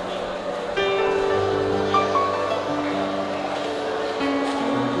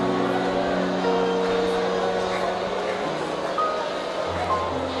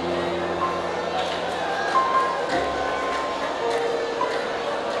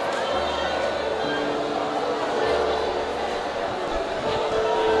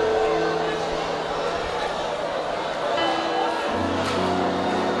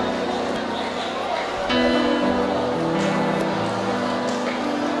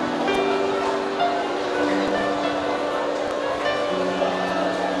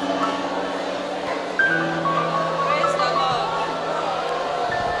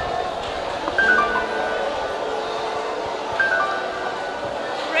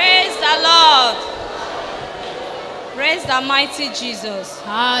 Mighty Jesus.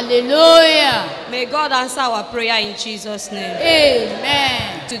 Hallelujah. May God answer our prayer in Jesus' name.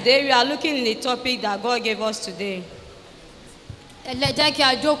 Amen. Today we are looking in the topic that God gave us today. Ẹ jẹ́ kí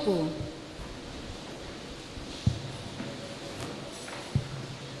a jókòó.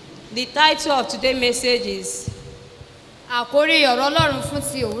 The title of today's message is Àkórí ọ̀rọ̀ Ọlọ́run fún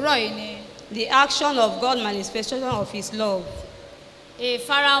ti òwúrọ̀ yìí ni. The action of God, manifestation of his love.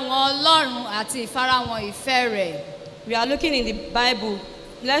 Ìfarahàn Ọlọ́run àti ìfarahàn ìfẹ́ rẹ̀. We are looking in the Bible.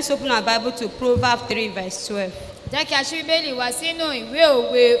 Let's open our Bible to Proverbs 3 verse 12. Jẹ́ kí a ṣí Bíbélì wá sínú ìwé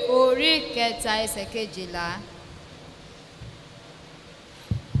òwe orí kẹta ẹsẹ̀ kejìlá.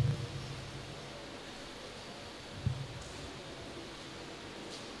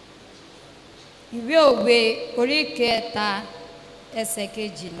 Ìwé òwe orí kẹta ẹsẹ̀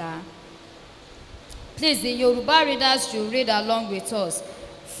kejìlá. Please, the Yoruba readers should read along with us.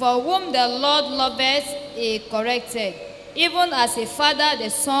 For whom the Lord loveth, he corrected, even as a father the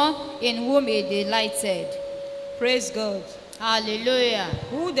son in whom he delighted. Praise God. Hallelujah.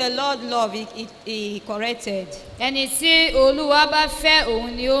 Who the Lord loved, he corrected. Ẹni tí Olúwa bá fẹ́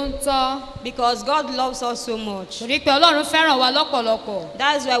òun ni ó ń tọ́. Because God loves us so much. Torí pé Ọlọ́run fẹ́ràn wa lọ́pọ̀lọpọ̀.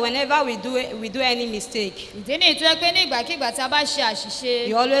 That's why whenever we do any mistake. Ìdí nìyí tó yẹ pé ní ìgbàkigbà tí a bá ṣe àṣìṣe.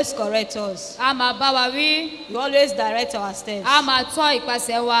 He always correct us. A máa bá wa wí. He always direct our steps. A máa tọ́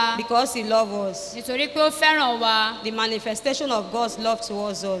ìpasẹ̀ wa. Because he loves us. Nítorí pé ó fẹ́ràn wa. The manifestation of God's love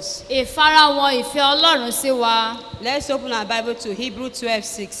towards us. Ìfarahàn ìfẹ́ Ọlọ́run sí wa. Let's open our Bible to Hebrews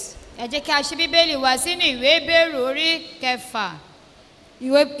 12:6. Ẹ jẹ́ kí a ṣí Bíbélì wá sínú ìwé Hébérù orí kẹfà.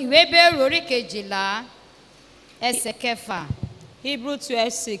 Ìwé Hébérù orí kejìlá ẹsẹ̀ kẹfà. Hebrews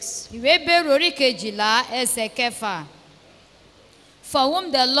 12:6. Ìwé Hébérù orí kejìlá ẹsẹ̀ kẹfà. For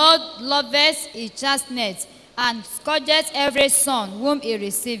whom the Lord loveth, he chasteneth, and scourgeth every son whom he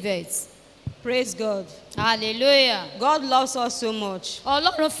receiveth. Praise God. Hallelujah. God loves us so much.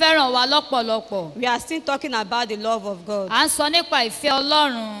 Ọlọ́run fẹ́ràn wa lọ́pọ̀lọpọ̀. We are still talking about the love of God. À ń sọ nípa ìfẹ́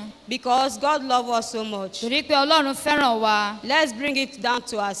Ọlọ́run. Because God loves us so much. Torí pé Ọlọ́run fẹ́ràn wa. Let's bring it down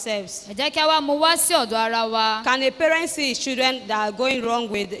to ourselves. Ẹ jẹ́ kí a wá mú wá sí ọ̀dọ̀ ara wa. Can a parent see his children that are going wrong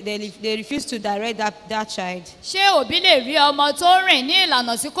with, they refuse to direct that child? Ṣé òbí lè rí ọmọ tó rìn ní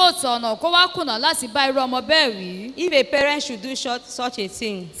ìlànà tí kò tọ̀nà kó wá kùnà láti bá irú ọmọ bẹ́ẹ̀ wí? If a parent should do such a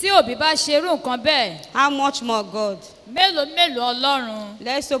thing. Tí òbí bá ṣe irú nǹkan bẹ́ẹ̀. How much more God? Mélòó Ọlọ́run.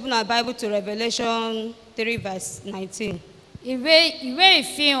 Let's open our Bible to Revelation 3 verse 19. Ìwé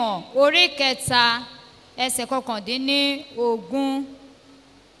ìfihàn orí kẹta ẹsẹ̀ kọkàndínlógún.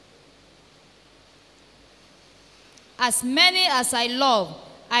 As many as I love,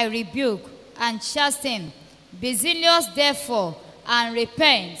 I rebuke and chasten. Be zealous therefore and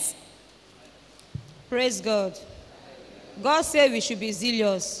repent. Praise God. God said we should be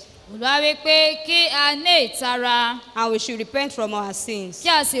zealous. Olúwa wí pé kí a ní ìtara. And we should repent from our sins. Kí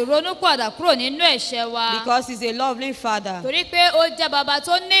a sì ronú padà kúrò nínú ẹ̀ṣẹ̀ wa. Because he is a loving father. Torí pé ó jẹ́ bàbá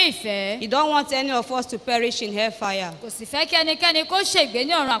tó ní ìfẹ́. He don't want any of us to perish in hellfire. Kò sì fẹ́ kí ẹnikẹ́ni kó ṣègbé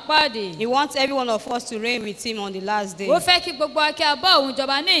ní ọ̀run àpáàdì. He wants every one of us to reign with him on the last day. Ó fẹ́ kí gbogbo wa kí a bá òun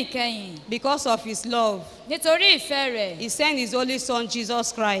jọba ní ìkẹyìn. Because of his love. nítorí ìfẹ́ rẹ̀ He sent His only Son,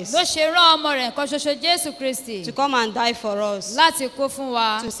 Jesus Christ, ló ṣe rán ọmọ rẹ̀ nǹkan ṣoṣo Jésù Kristi to come and die for us, láti kú fún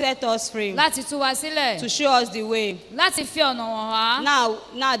wa to set us free, láti tú wa sílẹ̀ to show us the way. láti fi ọ̀nà wọ̀n wá.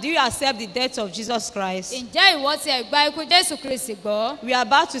 Now, do you accept the death of Jesus Christ? ǹjẹ́ ìwọ tiẹ̀ gba ikú Jésù Kristi gbọ́? We are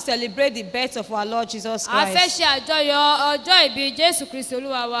about to celebrate the birth of our Lord Jesus a fẹ́ Christ. ṣe àjọyọ̀ ọjọ́ ìbí Jésù Kristi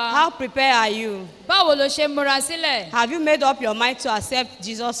Olúwa wa. How prepared are you? báwo lo ṣe múra sílẹ̀? Have you made up your mind to accept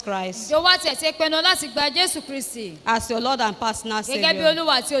Jesus Christ ìjọ wa tiẹ̀ ti pinnu láti gba Jésù Kristi as your Lord and personal gẹ́gẹ́ bí Savior?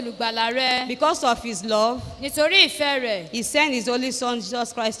 Olúwa àti olùgbàlà rẹ. Because of His love, nítorí ìfẹ́ rẹ̀ He sent His only Son,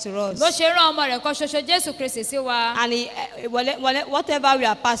 Jesus Christ, to us. ló ṣe rán ọmọ rẹ̀ kan ṣoṣo Jésù Kristi sí wa. And whatever we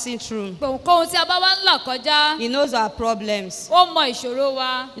are passing through, ohunkóhun tí a bá wá ń là kọjá He knows our problems. ó mọ ìṣòro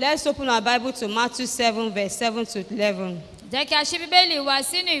wa. Let's open our Bible to Matthew 7, verse 7 to 11. jẹ́ kí a ṣí bíbélì wa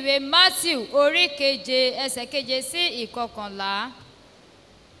sínú ìwé Matthew orí keje ẹsẹ̀ keje sí ìkọkànlá.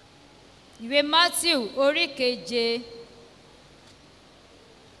 ìwé Matthew orí keje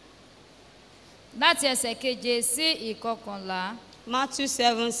láti ẹsẹ̀ keje sí ìkọkànlá. Matthew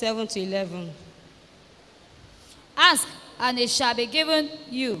 7, 7 to 11. Ask, and it shall be given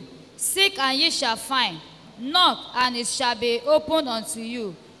you. Seek, and ye shall find. Knock, and it shall be opened unto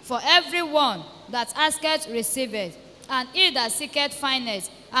you. For everyone that asketh receiveth, and he that seeketh findeth,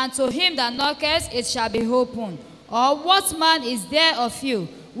 and to him that knocketh it shall be opened. Or what man is there of you,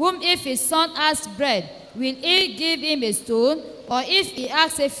 whom if his son asks bread, will he give him a stone? Or if he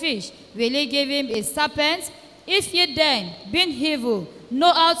asks a fish, will he give him a serpent? If ye then, being evil,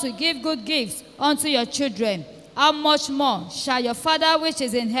 know how to give good gifts unto your children, how much more shall your Father which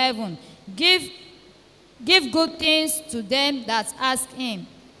is in heaven give good things to them that ask him?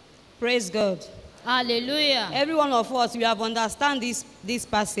 Praise God. Hallelujah. Every one of us, we have understand this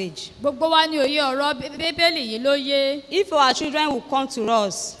passage. Gbogbo wa ni òye ọ̀rọ̀ Bíbélì yìí ló yé. If our children will come to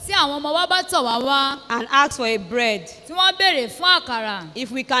us Tí àwọn ọmọ wa bá tọ̀ wá wá, and ask for a bread, tí wọ́n béèrè fún àkàrà,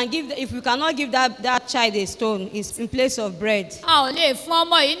 if we cannot give that child a stone in place of bread, a ò lè fún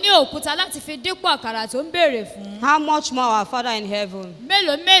ọmọ yìí ní òkúta láti fi dípò àkàrà tó ń béèrè fún. how much more our Father in heaven,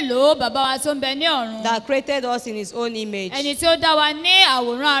 Mélòó mélòó bàbá wa tó ń bẹ ní ọ̀run, that created us in His own image, ẹni tí ó dá wa ní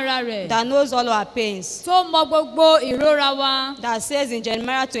àwòrán ara rẹ̀, that knows all our pains, tó mọ gbogbo ìrora wa, that says in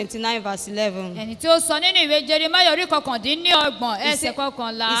Jeremiah 29 verse 11, ẹni tí ó sọ nínú ìwé Jeremáyà orí kọkàndínlọ́gbọ̀n ẹsẹ̀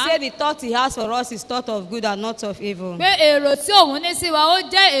kọkànlá. He said the thought He has for us is thought of good and not of evil, pé èrò tí òun ní sí wa ó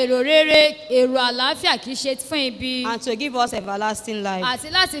jẹ́ èrò rere, èrò àlàáfíà kì í ṣe fún ibi, and to give us everlasting life. àti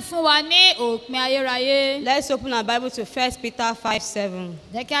láti fún wa ní òpin ayérayé. Let's open our Bible to 1 Peter 5, 7.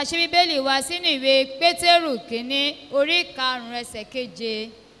 jẹ́ kí a ṣí bíbélì wa sínú ìwé Pétérù kínní orí karùn-ún ẹsẹ̀ keje.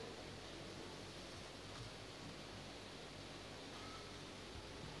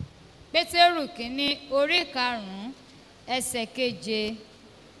 Pétérù kínní orí karùn-ún ẹsẹ̀ keje.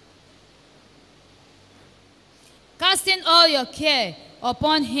 Casting all your care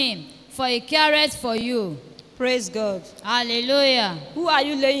upon him, for he careth for you. Praise God. Hallelujah. Who are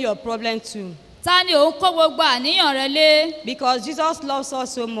you laying your problem to? Ta ni òun kó gbogbo àníyàn rẹ lé? Because Jesus loves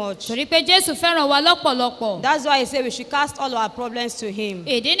us so much. Torí pé Jésù fẹ́ràn wa lọ́pọ̀lọpọ̀. That's why He said we should cast all our problems to Him.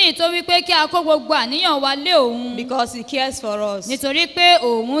 Ìdí nìyí tó wí pé kí a kó gbogbo àníyàn wa lé òun. Because He cares for us. Nítorí pé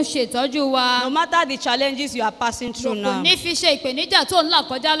òun ṣètọ́jú wa. No matter the challenges you are passing through now, Kò ní fi ṣe ìpèníjà tó ń là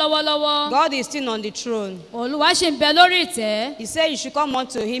kọjá lọ́wọ́lọ́wọ́. God is still on the throne. Olúwa ṣì ń bẹ lórí ìtẹ́. He said you should come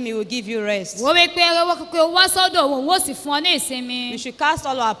unto Him, He will give you rest. Wọ́n wí pé wá sọ́dọ̀ òun ó sì fún ọ ní ìsinmi. We should cast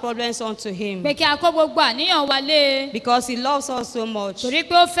all our problems unto Him. Pé kí a kó gbogbo àníyàn wa lé. Because He loves us so much. Torí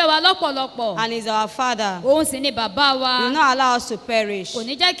pé ó fẹ́ wa lọ́pọ̀lọpọ̀. And He's our Father. Òun sì ni bàbá wa. He will not allow us to perish. Kò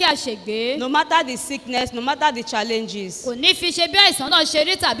ní jẹ́ kí a ṣègbé. No matter the sickness, no matter the challenges, Kò ní fi ṣe bí àìsàn náà ṣe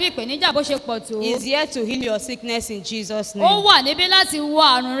rí tàbí ìpèníjà bó ṣe pọ̀ tó. He is here to heal your sickness in Jesus' Ó name. wà níbí láti wo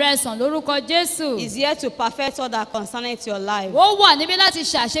àrùn rẹ sàn lórúkọ Jésù. He is here to perfect all that concerneth your life. Ó wà níbí láti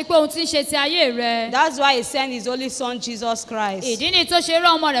ṣàṣepé ohun tí ń ṣe ti ayé rẹ. That's why He sent His only Son, Jesus Christ, Ìdí ni tó ṣe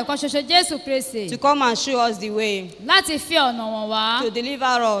rán ọmọ rẹ̀ kan ṣoṣo Jésù Kristi. to come and show us the way, Láti fi ọ̀nà wọ̀n wá. to deliver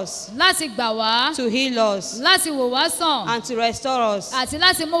us, Láti gbà wá. to heal us, Láti wò wá sàn. and to restore us, Àti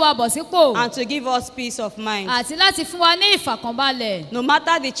láti mú wa bọ̀ sípò. and to give us peace of mind. Àti láti fún wa ní ìfàkànbalẹ̀. No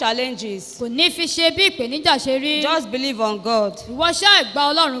matter the challenges, Kò ní fi ṣe bí ìpèníjà ṣe rí. just believe on God. Ìwọ ṣáà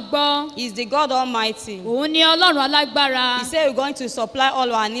gba Ọlọ́run gbọ́. He's the God Almighty. Òun ni Ọlọ́run alágbára. He said we're going to supply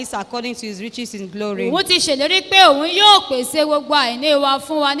all our needs according to His riches in glory. Òun ti ṣèlérí pé òun yóò pèsè gbogbo àìní wa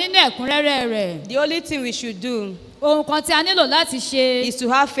fún wa nínú ẹ̀kúnrẹ́rẹ́ rẹ̀. The only thing we should do Ohun kan tí a nílò láti ṣe. is to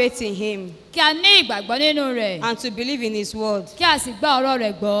have faith in Him Kí a ní ìgbàgbọ́ nínú rẹ̀. and to believe in His word Kí a sì gba ọ̀rọ̀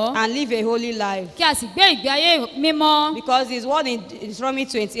rẹ̀ gbọ́. and live a holy life. Kí a sì gbé ìgbé ayé mímọ́. Because His word in Deuteronomy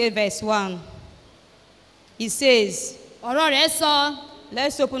 28 verse 1, He says, Ọ̀rọ̀ rẹ̀ sọ.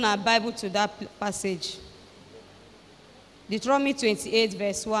 let's open our Bible to that passage. Deuteronomy 28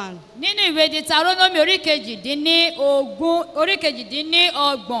 verse 1. nínú ìwé Deuteronomy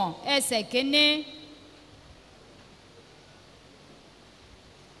oríkejìdínlọ́gbọ̀n ẹsẹ̀ kínní.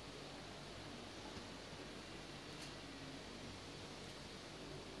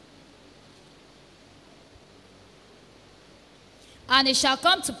 And it shall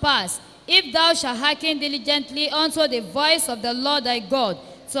come to pass, if thou shalt hearken diligently unto the voice of the Lord thy God,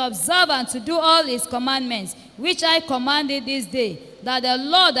 to observe and to do all his commandments, which I command thee this day, that the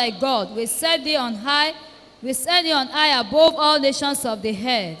Lord thy God will set thee on high above all nations of the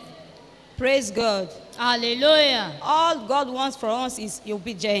earth. Praise God. Hallelujah. All God wants from us is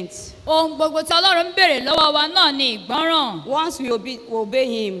obedience. Ohun gbogbo tí Ọlọ́run ń béèrè lọ́wọ́ wa náà ni ìgbọ́ràn. Once we obey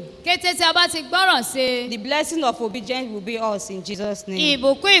him, kété tí a bá ti gbọ́ràn sí, the blessing of obedience will be us in Jesus' name.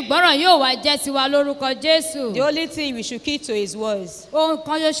 ìbùkún ìgbọ́ràn yóò wá jẹ́ tiwa lórúkọ Jésù. The only thing we should keep to his words. Ohun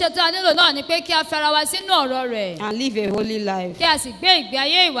kan ṣoṣo tí a nílò náà ni pé kí a fẹ́ra wa sínú ọ̀rọ̀ rẹ̀. And live a holy life. Kí a sì gbé ìgbé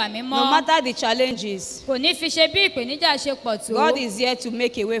ayé ìwà mímọ́. No matter the challenges, kò ní fi ṣe bí ìpèníjà ṣe pọ̀ tó. God is here to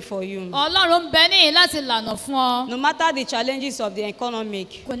make a way for you. Ọlọ́run ń bẹ níyìn láti lànà fún ọ. No matter the challenges of the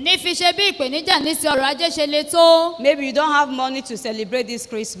economic. Kò ní fi ṣe bí ìpèníjà ní sí ọrọ̀ ajé ṣe le tó. Maybe you don't have money to celebrate this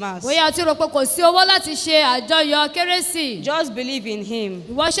Christmas. Bóyá o ti rò pé kò sí owó láti ṣe àjọyọ̀ Kérésì. Just believe in him.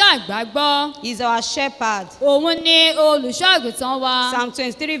 Ìwọ ṣáà gbàgbọ́. He is our shepherd. Òun ni olùṣọ́ àgùntàn wa. Psalm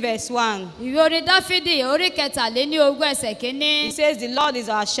 23 verse 1. Ìwé orin Dáfídì orí kẹtàléníogún ẹsẹ̀ kínní. He says the Lord is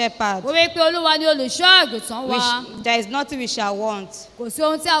our shepherd. Ó wí pé Olúwa ni olùṣọ́ àgùntàn wa. There is nothing we shall want. Kò sí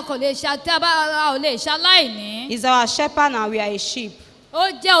ohun tí a kò lè ṣe tí a ò lè ṣaláìní. He is our shepherd and we are a sheep. Ó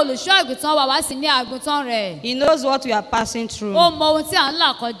jẹ́ olùṣọ́ àgùntàn wa, wá sì ní àgùntàn rẹ̀. He knows what we are passing through. Ó mọ ohun tí à ń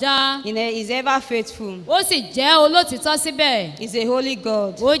là kọjá. He is ever faithful. Ó sì jẹ́ olótìtọ́ síbẹ̀. He is a holy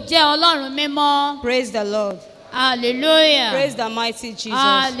God. Ó jẹ́ Ọlọ́run mímọ́. Praise the Lord. Hallelujah. Praise the mighty Jesus.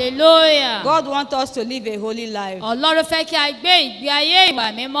 Hallelujah. God wants us to live a holy life. Ọlọ́run fẹ́ kí a gbé ìgbé ayé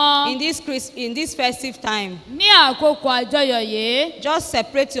ìwà mímọ́. In this festive time. Ní àkókò àjọyọ̀ yìí. Just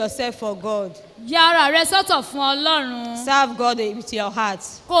separate yourself for God. Ya ara rẹ sọ́tọ̀ fún Ọlọ́run. Serve God with your heart.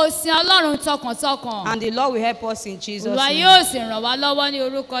 Kó o sin Ọlọ́run tọkàntọkàn. And the Lord will help us in Jesus' name. Olúwa yóò sì ràn wá lọ́wọ́ ní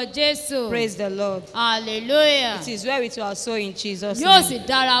orúkọ Jésù. Praise the Lord. Hallelujah. It is well with our soul in Jesus' name. Yóò sì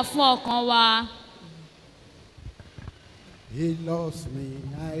dára fún ọkàn wa. He loves me,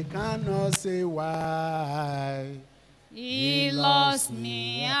 I cannot say why. He loves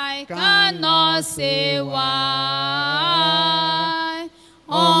me, I cannot say why.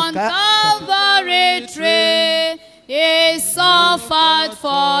 On Calvary tree, He suffered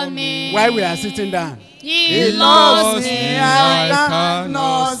for me. While we are sitting down. He loves me, I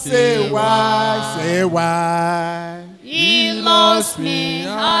cannot say why. Say why. He loves me,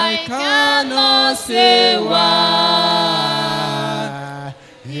 I cannot say why.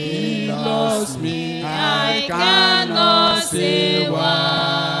 He loves me, I cannot say why.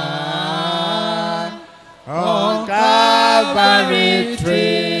 On Calvary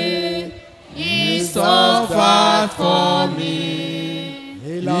tree, He suffered for me.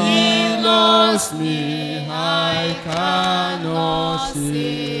 He loves me, I cannot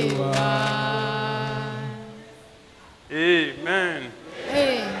say why. Amen.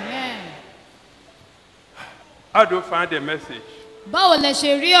 Amen. How do you find the message? Báwo lẹ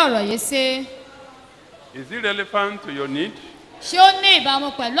ṣe rí ọ̀rọ̀ yìí sí? Is it relevant to your need? Ṣé ó ní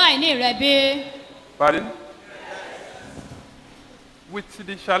ìbámu pẹ̀lú àìní rẹ bí? Pardon? With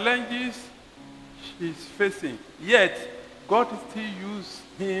the challenges she's facing, yet God still used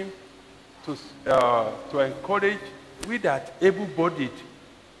him to encourage we that able-bodied,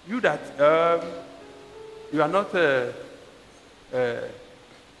 you that you are not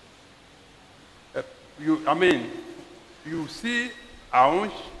you see our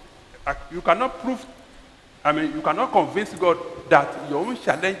own, you cannot prove, you cannot convince God that your own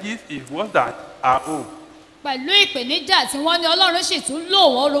challenges is worse than our own. Pẹ̀lú ìpèníjà tí wọ́n ní Ọlọ́run sì tún lò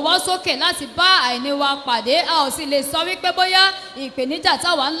wọ́n ro wọ́n sókè láti bá àìní wa pàdé, a ò sì lè sọ wípé bóyá ìpèníjà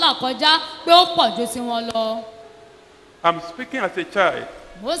táwa ń là kọjá pé ó pọ̀ ju tiwọn lọ. I'm speaking as a child.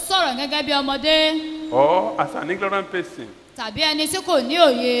 Mo sọ̀rọ̀ gẹ́gẹ́ bí ọmọdé. Or as an ignorant person. Tàbí ẹni tí kò ní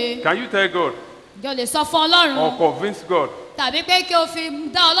òye. Can you tell God? Jọ lè sọ fún Ọlọ́run. Or convince God? Tàbí pé kí o fi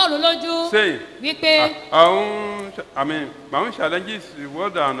dá Ọlọ́run lójú. Say. Wípé. My own challenges is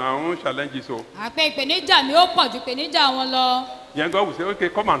worse than our own challenges. So. Àpé ìpèníjà mi ó pọ̀ ju ìpèníjà wọn lọ. Then God will say, okay,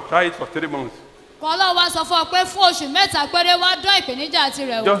 come and try it for 3 months. Kọ́lọ́ wa sọ fún ọ pé fún oṣù mẹ́ta péré wá dán ìpèníjà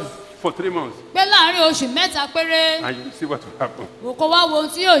tirẹ̀ wò. Just for 3 months. Pé láàárín oṣù mẹ́ta péré. And you see what will happen. Kò wá wo ohun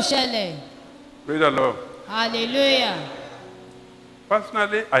tí yóò ṣẹlẹ̀. Praise the Lord. Hallelujah.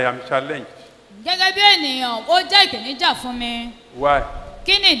 Personally, I am challenged. Gẹ́gẹ́ bí ènìyàn, ó jẹ́ ìpèníjà fún mi. Why?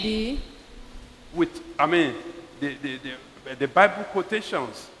 Kí nìdí? the Bible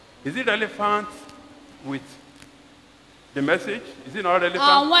quotations, is it relevant with the message? Is it not relevant?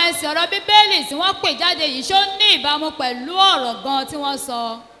 àwọn ẹsẹ̀ ọ̀rọ̀ bíbélì tí wọ́n pè jáde yìí ṣó ní ìbámu pẹ̀lú ọ̀rọ̀ gan tí wọ́n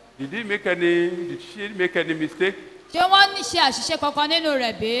sọ. Did she make any mistake? ṣé wọ́n ní ṣe àṣìṣe kankan nínú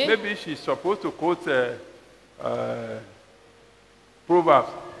rẹ̀ bí? Maybe she's supposed to quote Proverbs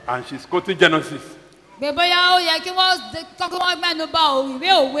and she's quoting Genesis. pé bóyá ó yẹ kí wọ́n mẹ́nu bà ìwé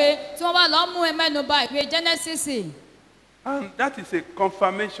òwe tí wọ́n bá lọ mú mẹ́nu bà ìwé Genesis. And that is a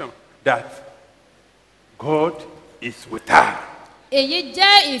confirmation that God is with her. èyí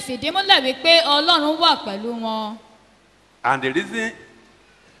jẹ́ ìfìdímúlẹ̀ wípé Ọlọ́run wà pẹ̀lú wọn. And the reason,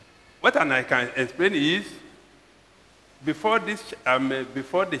 what I can explain is, before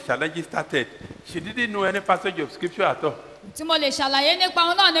the challenges started, she didn't know any passage of scripture at all. tí mo lè ṣàlàyé nípa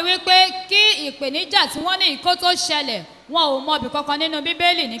wọn náà ni wípé kí ìpèníjà tí wọ́n ní ìkó tó ṣẹlẹ̀ wọn ò mọ ibì kankan nínú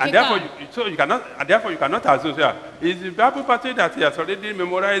bíbélì ní And therefore you cannot assume, it's the Bible passage that he has already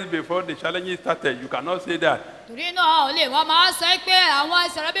memorized before the challenges started. You cannot say that. torí náà ò lè wọ́n máa sọ pé àwọn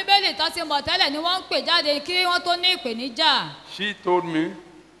ìṣòro bíbélì tó ti mọ̀ tẹ́lẹ̀ ni wọ́n ń pè jáde kí wọ́n tó ní ìpèníjà. She told me,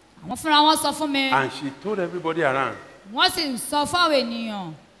 àwọn fúnra wọn sọ fún mi. and she told everybody around. wọ́n sì sọ fún àwọn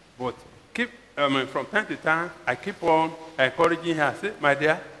ènìyàn. But from time to time, I keep on encouraging her. Say, my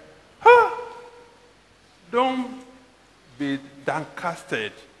dear, don't be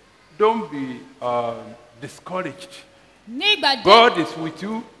downcasted. Don't be discouraged. God is with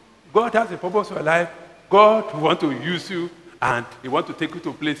you. God has a purpose for your life. God wants to use you, and He wants to take you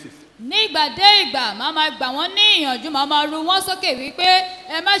to places. ní ìgbà dé ìgbà máa ma gbà wọ́n ní ìyànjú máa ma ru wọ́n sókè wípé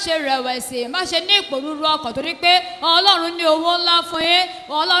ẹ má ṣe rẹ̀wẹ̀sì má ṣe ní ìpòrúru ọkàn torí pé Ọlọ́run ní owó ńlá fún yín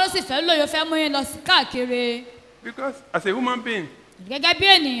Ọlọ́run sì fẹ́ lóye fẹ́ mú yín lọ sí káàkiri. Because as a human being, gẹ́gẹ́ bí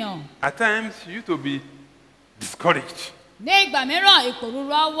ènìyàn. at times you need to be discouraged ní ìgbà mìíràn ìpòrúru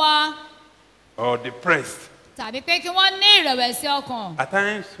á wá. or depressed. tàbí pé kí wọ́n ní ìrẹ̀wẹ̀sì ọkàn. At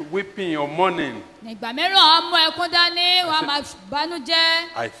times weeping or mourning. nígbà mìíràn á mú ẹkún dání wọn á máa bánújẹ́.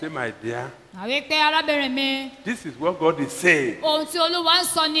 I say, my dear, àwí pé arábìnrin mi. this is what God is saying. ohun tí Olúwa ń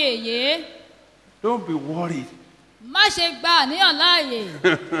sọ ní èyí. Don't be worried. má ṣe gba àníyàn láàyè.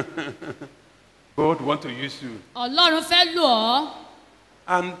 God wants to use you. Ọlọ́run fẹ́ lò ọ́.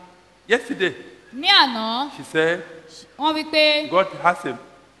 And yesterday, ní àná. she said, wọ́n wí pé. God has a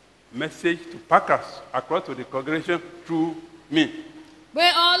message to pack us across to the congregation through me. pé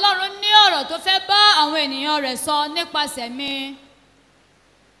Ọlọ́run ní ọ̀rọ̀ tó fẹ́ bá àwọn ènìyàn rẹ̀ sọ nípasẹ̀ mi.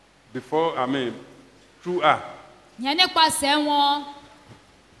 Through her. yẹn nípasẹ̀ wọn.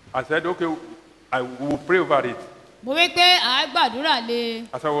 I said, okay, I will pray over it. mo wí pé à á gbàdúrà lé.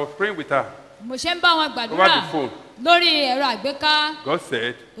 As I was praying with her, mo ṣe ń bá wọn gbàdúrà. over the phone, lórí ẹ̀rọ àgbéká. God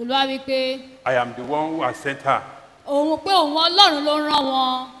said, Olúwa wí pé. I am the one who has sent her. òun pé òun Ọlọ́run ló rán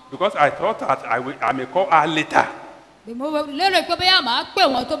wọn. Because I thought that I may call her later. mo lérò pé bóyá màá pè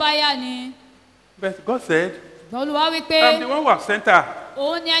wọ́n tó bá yá ni. But God said, Olúwa wí pé. I'm the one who has sent her.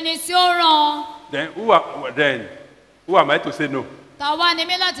 òun ni ẹni tí ó rán. Then who am I to say no? tàwa ni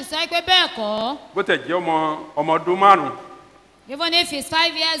mí láti sọ pé bẹ́ẹ̀ kọ́. Bó tẹ̀ jẹ́ ọmọ ọdún márùn-ún. even if he's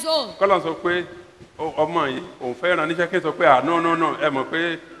 5 years old. Kọ́lọ̀ sọ pé ọmọ yìí òun fẹ́ ràn níṣẹ́ kí n sọ pé no ẹ mọ̀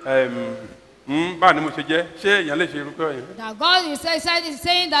pé báà ni mo ṣe jẹ́ ṣé èèyàn lè ṣe irúfẹ́ yẹn. that God is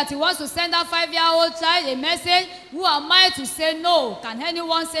saying that he wants to send that 5-year-old child a message. Who am I to say no? Can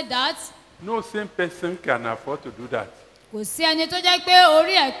anyone say that? No same person can afford to do that. kò sí ẹni tó jẹ́ pé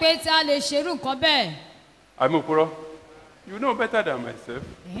orí ẹ̀ pé tí a lè ṣerú nǹkan bẹ́ẹ̀. àmì òpùrọ́, you know better than myself.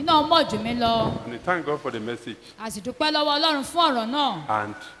 èyí náà mọ̀ jù mí lọ. And I thank God for the message. a sì dúpẹ́ lọ́wọ́ Ọlọ́run fún ọ̀rọ̀ náà.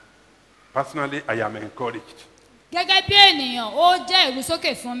 And personally, I am encouraged. gẹ́gẹ́ bí ènìyàn ó jẹ́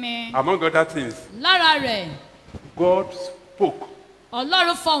ìrúsókè fún mi. Among other things, lára rẹ̀. God spoke.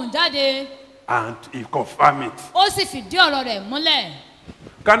 Ọlọ́run fọhùn jáde. And he confirmed it. ó sì fìdí ọ̀rọ̀ rẹ̀ múlẹ̀.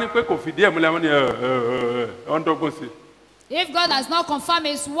 ká ní pé kò fìdí ẹ̀ múlẹ̀ wọ́n ní ọ̀ndọ́gbọ̀n sí. If God has not confirmed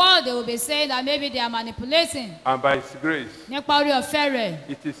his word, they will be saying that maybe they are manipulating. And by his grace, nípa orí ọ̀fẹ́ rẹ̀.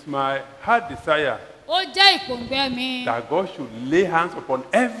 it is my heart desire ó jẹ́ ìpòǹgbẹ mi. that God should lay hands upon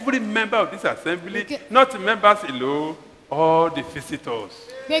every member of this assembly, not members alone, all the visitors.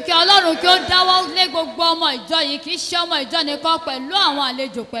 pé kí Ọlọ́run kí ó dáwọ́ lé gbogbo ọmọ ìjọ yìí kì í ṣe ọmọ ìjọ nìkan pẹ̀lú àwọn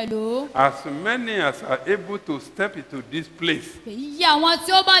àlejò pẹ̀lú. As many as are able to step into this place. iye àwọn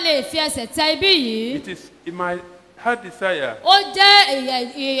tí ó bá lè fi ẹsẹ̀ tẹ ibí yìí. It is in my heart desire. ó jẹ́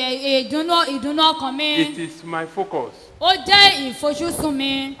ìdùnnú ọkàn mi. It is my focus. ó jẹ́ ìfojúsùn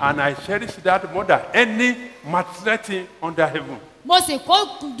mi. And I cherish that more than any material thing under heaven. mo sì kó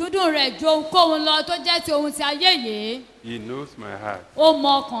dúdú rẹ̀ ju ohunkóhun lọ tó jẹ́ ti ohun ti ayé yìí. He knows my heart. ó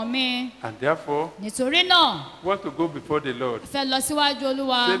mọ ọkàn mi. And therefore, nítorí náà. want to go before the Lord. fẹ́ lọ síwájú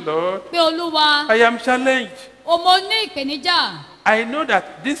Olúwa. Say, Lord, pé Olúwa. I am challenged. mo ní ìpèníjà. I know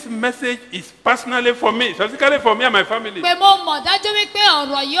that this message is personally for me, specifically for me and my family. Pé mo mọ̀ dájú wípé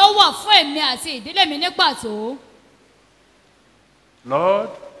ọ̀rọ̀ yìí ó wà fún èmi àti ìdílé mi ní pàtó. Lord,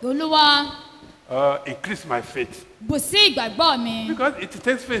 Olúwa, increase my faith. bù sí ìgbàgbọ́ mi. Because it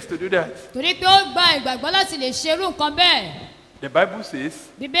takes faith to do that. Torí pé ó gba ìgbàgbọ́ láti lè ṣerú nǹkan bẹ́ẹ̀. The Bible says,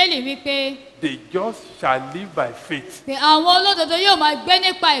 Bíbélì wípé the just shall live by faith. pé àwọn olódodo yóò máa gbé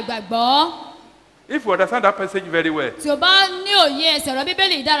nípa ìgbàgbọ́. If you understand that passage very well, Tí o bá ní òye ẹsẹ̀ ọ̀rọ̀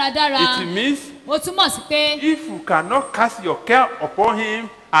Bíbélì dáradára, it means ó túmọ̀ sí pé if you cannot cast your care upon him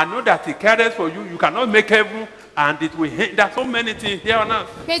and know that he cares for you, you cannot make heaven, and it will hinder so many things here on earth.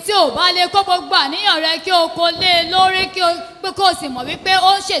 pé tí o bá lè kó gbogbo àníyàn rẹ kí o kó lé e lórí kí o pé kó o sì mọ̀ wípé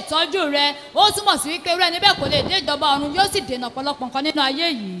ó ń ṣètọ́jú rẹ, ó túmọ̀ sí wípé irú ẹni bẹ́ẹ̀ kò lè dé ìjọba ọ̀run, yóò sì dènà ọ̀pọ̀lọpọ̀ nǹkan nínú ayé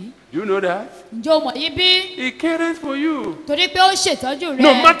yìí. Do you know that? Ǹjẹ́ o mọ̀ yìí bí? He cares for you. Torí pé ó ń ṣètọ́jú rẹ.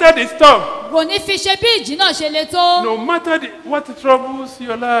 No matter the storm, Kò ní fi ṣe bí ìjì náà ṣe le tó. no matter what troubles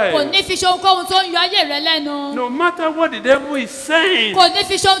your life, Kò ní fi ṣe ohunkóhun tó ń yọ ayé rẹ lẹ́nu. no matter what the devil is saying, Kò ní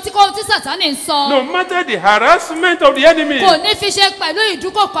fi ṣe ohunkóhun tí Sàtánì ń sọ. no matter the harassment of the enemy, Kò ní fi ṣe pẹ̀lú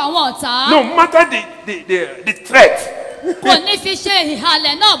ìdúkòkò àwọn ọ̀tá. no matter the threat, Kò ní fi ṣe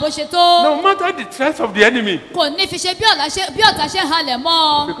ìhalẹ̀ náà bó ṣe tó. no matter the threat of the enemy, Kò ní fi ṣe bí ọ̀tá ṣe ń halẹ̀ mọ́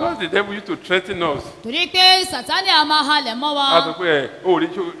ọ. because the devil used to threaten us. Torí pé Sàtánì a máa halẹ̀ mọ́ wa. A sọ pé ẹ o lè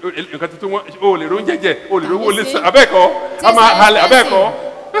nǹkan tuntun wọn o lè ron jẹjẹ o lè rówó lè sàn abẹ́ẹ̀kọ́ a máa halẹ̀ abẹ́ẹ̀kọ́.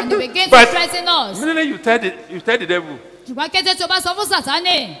 And they begin to threaten us. Immediately you tell the devil, Ṣùgbọ́n kété tí o bá sọ fún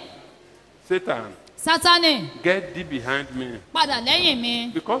Sàtánì, Satan, Sátánì get thee behind me. padà lẹ́yìn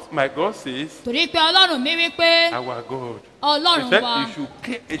mi. Because my God says, Torí pé Ọlọ́run mi wí pé our God, Ọlọ́run he said wa.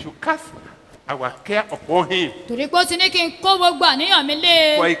 he should cast our care upon him. Torí pé ó ti ní kí n kó gbogbo àníyàn mi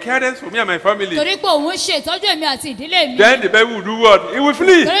lé. For he cares for me and my family. Torí pé òun ń ṣe ìtọ́jú èmi àti ìdílé mi. Then the devil will do what? He will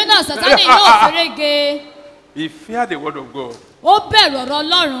flee. Torí náà Sàtánì yóò ferege. He feared the word of God. Ó bẹ̀rù ọ̀rọ̀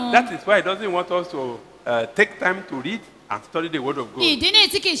Ọlọ́run. That is why he doesn't want us to take time to read and study the word of God. Ìdí nìyí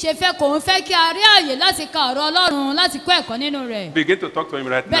tí kì í ṣe fẹ́ kò ń fẹ́ kí a rí àyè láti ka ọ̀rọ̀ Ọlọ́run láti kọ́ ẹ̀kọ́ nínú rẹ̀. Begin to talk to him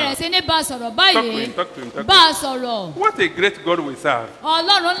right now. Bẹ̀rẹ̀ sí ní bá a sọ̀rọ̀ Talk to báyìí. him, talk to him, talk to Bá a him. sọ̀rọ̀. What a great God we serve.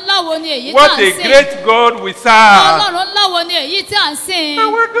 Ọlọ́run ńlá wo ni èyí tí à What ń a sìn? great God we serve. Ọlọ́run ńlá wo ni èyí tí à ń sìn?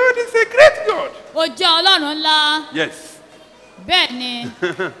 Our God is a great God. Ó jẹ́ Ọlọ́run ńlá. Yes. Bẹ́ẹ̀ ni.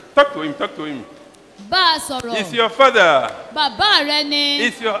 Talk to him, talk to him. Bá a sọ̀rọ̀. It's your father. Bàbá rẹ ni.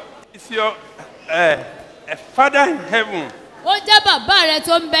 It's your father in heaven. Ó jẹ́ bàbá rẹ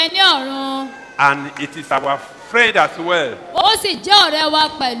tó ń bẹ ní ọ̀run. And it is our friend as well. Ó sì jẹ́ ọ̀rẹ́ wa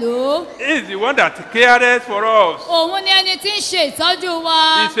pẹ̀lú. He is the one that cares for us. Òun ni ẹni tí ń ṣe ìtọ́jú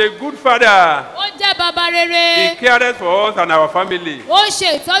wa. He's a good father. Ó jẹ́ bàbá He rere. cares for us and our family. Ó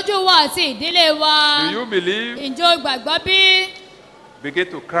ṣe ìtọ́jú wa àti ìdílé wa. Do you believe? Ǹjẹ́ o gbàgbọ́ bí? Begin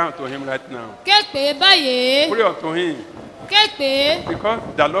to cry unto him right now. Ké pè é báyìí. Pray unto him. Ké pè é. Because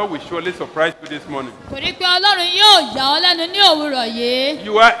the Lord will surely surprise you this morning. Torí pé Ọlọ́run yóò yà ọ́ lẹ́nu ní òwúrọ̀ yìí.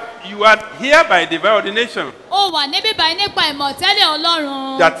 You are here by divine ordination. Ó wà níbí báyìí nípa ìmọ̀tẹ́lẹ̀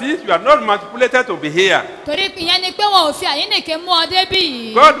Ọlọ́run. That is, you are not manipulated to be here. Torí ìyẹn ni pé wọn ò fi àyínnìke mú ọ débí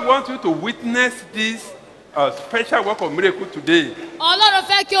yìí. God wants you to witness this special work of miracle today. Ọlọ́run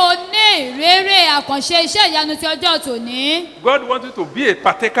fẹ́ kí o ní ìrere àkànṣe iṣẹ́ ìyanu ti ọjọ́ tòní. God wants you to be a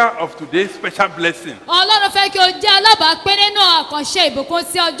partaker of today's special blessing. Ọlọ́run fẹ́ kí o jẹ́ alábàápín nínú àkànṣe ìbùkún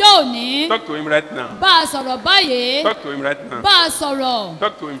ti ọjọ́ òní. Talk to him right now. Bá a sọ̀rọ̀ báyìí. Talk to him right now. Bá a sọ̀rọ̀.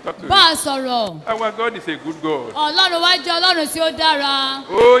 Talk to him. Talk to him. Bá a sọ̀rọ̀. Our God is a good God. Ọlọ́run wá jẹ́ Ọlọ́run tí ó dára.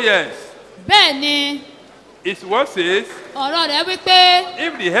 Oh yes. Bẹ́ẹ̀ ni. His word says, ọ̀rọ̀ rẹ̀ wípé.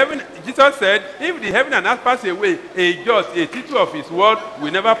 if the heaven, Jesus said, if the heaven and earth pass away, a just, a title of his word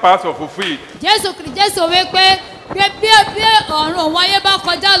will never pass or fulfill. Jésù wípé bí ọ̀run òun ayé bá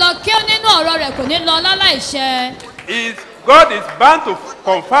kọjá lọ kí nínú ọ̀rọ̀ rẹ̀ kò ní lọ láláìṣẹ. God is bound to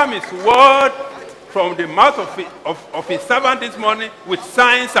confirm his word from the mouth of his servant this morning with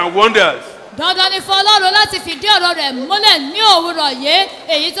signs and wonders. Dandan ni fún Ọlọ́run láti fìdí ọ̀rọ̀ rẹ̀ múlẹ̀ ní òwúrọ̀ yìí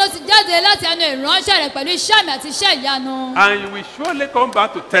èyí tó ti jáde láti ẹnu ìránṣẹ́ rẹ̀ pẹ̀lú iṣẹ́ àmì àti iṣẹ́ ìyanu. And you will surely come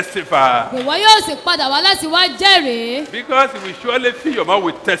back to testify. Ìwọ yóò sì padà wá láti wá jẹ́rìí. Because you will surely fill your mouth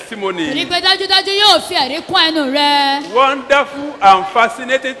with testimony. Torí pé dájúdájú yóò fi ẹ̀rí kún ẹnu rẹ. Wonderful and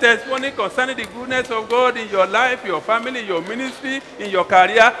fascinating testimony concerning the goodness of God in your life, your family, your ministry, in your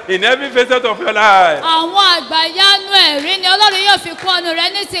career, in every facet of your life. Àwọn àgbàyanu ẹ̀rí ni Ọlọ́run yóò fi kún ẹnu rẹ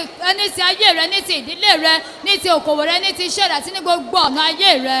ní ti ayé rẹ, ní ti ìdílé rẹ, ní ti òkòwò rẹ, ní ti iṣẹ́ rẹ àti ní gbogbo ọ̀nà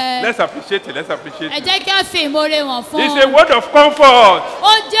ayé rẹ. Let's appreciate it. Let's appreciate Ẹ it. jẹ́ kí a fi ìmoore wọn fún. It's a word of comfort.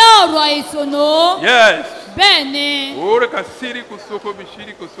 Ó jẹ́ ọ̀rọ̀ ìtùnú. Yes. Bẹ́ẹ̀ ni. Ore kasiri kusoko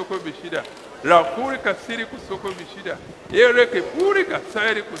bishiri kusoko bishida. Rakuri kasiri kusoko bishida. Ere ke puri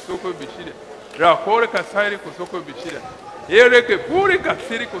kasiri kusoko bishida. Rakore kasari kosoko bishida. Ereke puri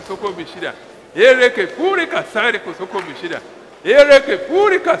kasiri kosoko bishida. Ereke puri kasari kosoko bishida. Ereke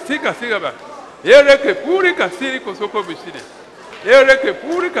puri kasika sigaba. Ereke puri kasiri kosoko bishida. Ereke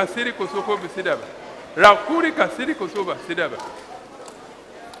puri kasiri kosoko bishida. Rakuri kasiri kosoba sidaba.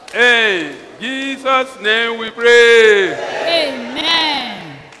 Hey, Jesus' name we pray.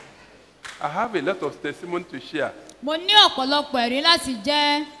 Amen. I have a lot of testimony to share. Mo ní ọ̀pọ̀lọpọ̀ ẹ̀rí láti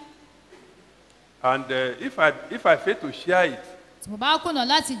jẹ́. And if I fail to share it, Tí mo bá kùnà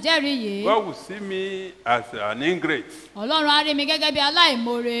láti jẹ́rìí yìí, God will see me as an ingrate. Ọlọ́run á rí mi gẹ́gẹ́ bí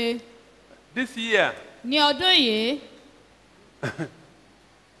aláìmoore. This year, Ní ọdún yìí,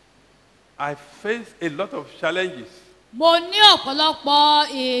 I faced a lot of challenges. mo ní ọ̀pọ̀lọpọ̀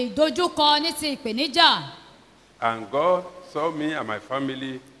ìdojúkọ ní ti ìpèníjà. And God saw me and my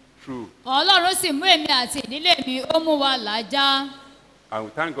family through. Ọlọ́run sì mú èmi àti ìdílé mi, ó mú wa làájá. And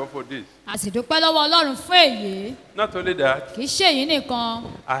we thank God for this. A sì dúpẹ́ lọ́wọ́ Ọlọ́run fún èyí. Not only that, Kì í ṣe èyí nìkan.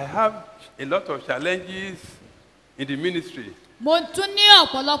 I have a lot of challenges in the ministry. Mo tún ní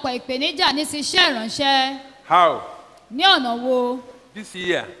ọ̀pọ̀lọpọ̀ ìpèníjà ní ti iṣẹ́ ìránṣẹ́. How? Ní ọ̀nà wo? This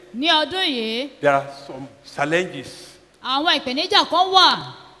year, Ní ọdún yìí, there are some challenges àwọn ìpèníjà kan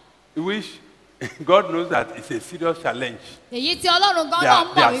wà. which God knows that it's a serious challenge. Èyí tí Ọlọ́run gan They náà are-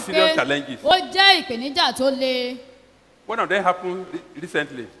 mọ̀ they are serious wípé challenges. ó jẹ́ ìpèníjà tó le. One of them happened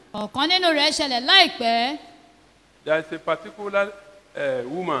recently. Ọ̀kan nínú rẹ̀ ṣẹlẹ̀ láìpẹ́. There is a particular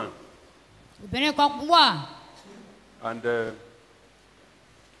woman, Obìnrin kan wà. and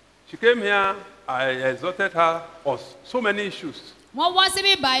she came here. I exhorted her on so many issues. Wọ́n wá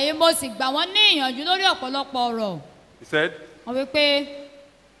síbí báyìí, mo sì gbà wọ́n ní ìyànjú lórí ọ̀pọ̀lọpọ̀ ọ̀rọ̀. He said, Wọ́n wí pé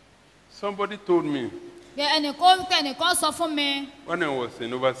somebody told me ẹnìkan sọ fún mi when I was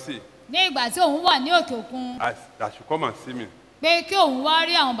in overseas ní ìgbà tí òun wà ní òkè òkun I should come and see me. pé kí òun wá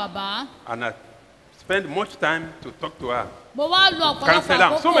rí àwọn bàbá. And I spent much time to talk to her. Mo wá lo Cancel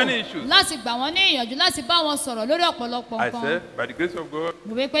ọ̀pọ̀lọpọ̀ am. So many issues. láti gbà wọ́n ní ìyànjú láti bá wọn sọ̀rọ̀ lórí ọ̀pọ̀lọpọ̀ I nǹkan. said, by the grace of God,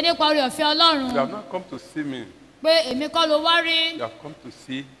 Mo wí pé nípa orí ọ̀fẹ́ Ọlọ́run you have not come to see me. pé èmi kọ́ ló wá rí. You have come to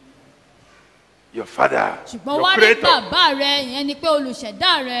see your father, Ṣùgbọ́n your wá rí creator. bàbá rẹ, ìyẹn ni pé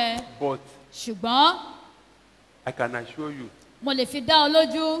olùṣẹ̀dá rẹ. But Ṣùgbọ́n I can assure you, mo lè fi dá ọ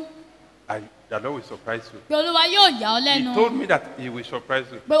lójú the Lord will surprise you. pé Olúwa yóò yà ọ́ He lẹ́nu. told me that He will surprise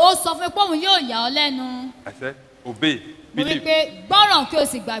you. Pé ó sọ fún mi pé òun yóò yà ọ́ lẹ́nu. I said, obey, Mo wí believe. pé gbọ́ràn kí o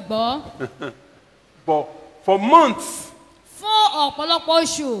sì gbàgbọ́. But for months, Fún ọ̀pọ̀lọpọ̀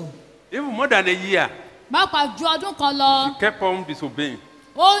oṣù, even more than a year, pàápàá ju ọdún kan lọ, she kept on disobeying.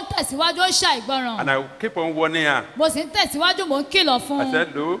 ó ń tẹ̀síwájú, ó ń ṣàìgbọràn. And I kept on warning her. Mo sì ń tẹ̀síwájú, mò ń kìlọ̀ fún I un.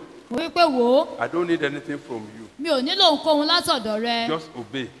 said, no, Mo wí pé wò ó, I don't need anything from you. mi ò nílò ohunkóhun látọ̀dọ̀ rẹ. Just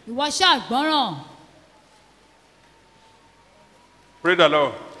obey. Ìwọ ṣàgbọ́ràn. Praise the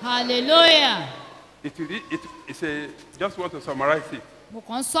Lord. Hallelujah. Just want to summarize it. Mo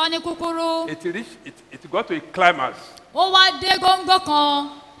kàn ń sọ ní kúkúrú. It got to a climax. Ó wá dé góńgó kan.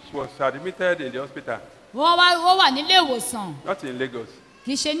 She was admitted in the hospital, Ó wà nílé ìwòsàn. not in Lagos,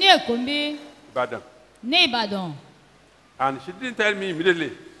 Kì í ṣe ní Èkó ń bí, Ibadan. ní Ìbàdàn. And she didn't tell me immediately.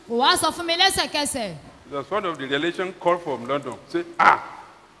 Kò wá sọ fún mi lẹ́sẹ̀kẹsẹ̀. It was one of the relation called from London. Say,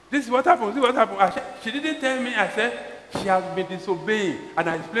 this is what happened, this is what happened. She didn't tell me. I said, she has been disobeying. And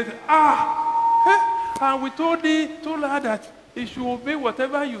I explained, and we told her that he should obey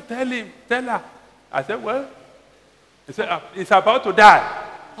whatever you tell her. I said, well, he said, it's about to die.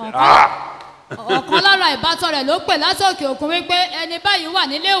 Ọ̀kan lára ìbátan rẹ̀ ló pè látòkè òkun wípé ẹni báyìí wà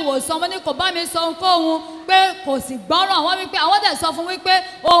nílé ìwòsàn, mo ní kò bá mi sọ ohunkóhun pé kò sì gbọ́ràn. Wọ́n wípé àwọn dẹ̀ sọ fún wípé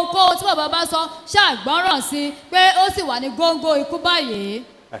ohunkóhun tí bàbá bá sọ ṣàgbọ́ràn sí i pé ó sì wà ní góńgó ikú báyìí.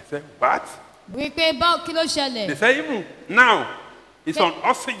 I said, what? Wípé kí ló ṣẹlẹ̀? They said, even now, it's on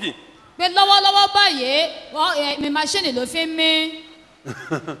oxygen. Pé lọ́wọ́lọ́wọ́ báyìí mi máṣíìnì ló fi ń mí.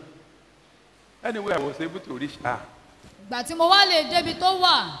 Anyway, I was able to reach her. Ìgbà tí mo wá lè débi tó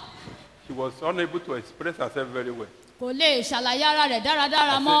wà, She was unable to express herself very well. kò lè ṣàlàyé ara rẹ̀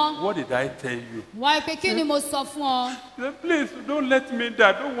dáradára I mọ́. said, what did I tell you? Wá pé kí ni mo sọ fún ọ? She said, please don't let me die.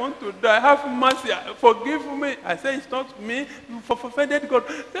 I don't want to die. Have mercy. Forgive me. I said, it's not me. You offended God.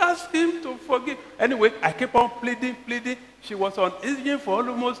 Ask him to forgive. Anyway, I kept on pleading. She was on oxygen for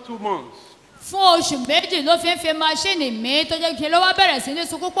almost 2 months. Fún oṣù méjì ló fi ń fi máṣíìnì mí tó jẹ́ kí ló wá bẹ̀rẹ̀ sí ní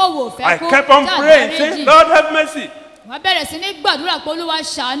sunkún pọ̀ wò fẹ́ I kú. kept on praying, saying, Lord, have mercy. Wọ́n bẹ̀rẹ̀ sí ní gbàdúrà pé Olúwa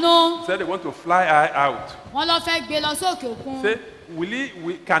ṣàánú. Said they want to fly her out. Wọ́n lọ fẹ́ gbé lọ sókè òkun.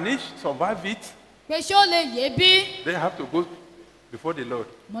 Say, can he survive it? Pé ṣé ó lè yé bí? They have to go before the Lord.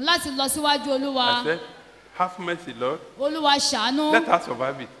 Mo láti lọ síwájú Olúwa. I said, have mercy, Lord. Olúwa ṣàánú. Let her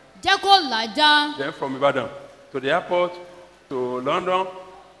survive it. Jẹ́ kó làjá. Then from Ibadan to the airport to London,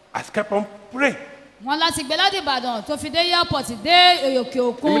 I kept on pray. Wọ́n láti gbé láti Ìbàdàn tó fi dé airport dé òkè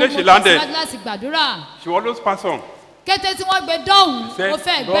òkun. Immediately she Mo landed. tẹ̀síwájú láti gbàdúrà. She always pass on. Kété tí wọ́n gbé dọ́hùn, Said, ó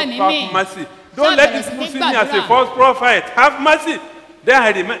fẹ́ Lord, ẹ̀gbẹ́ mi mì. have mercy. Don't let these people see me as a false prophet. Have mercy.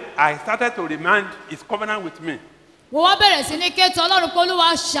 Then I started to remind his covenant with me. Mo wá bẹ̀rẹ̀ sí ní kéte Ọlọ́run pé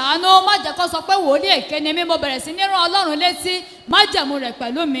Olúwa ṣàánú má jẹ́ kó sọ pé wòlíì èké ni mí. Mo bẹ̀rẹ̀ sí ní rán Ọlọ́run létí májẹ̀mú rẹ̀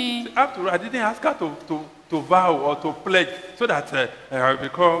pẹ̀lú mi. After I didn't ask her to vow or to pledge so that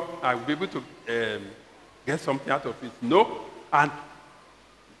I will be able to get something out of it. No. And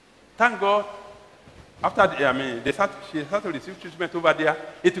thank God, after she started to receive treatment over there,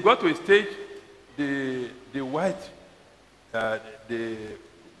 it got to a stage, the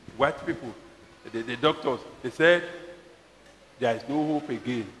white people, the doctors, they said, there is no hope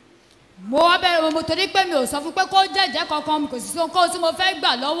again. Mo wá bẹ̀rẹ̀ mo torí pé mi ò sọ fún pé kó jẹ́jẹ́ kankan kò sí ohun tí mo fẹ́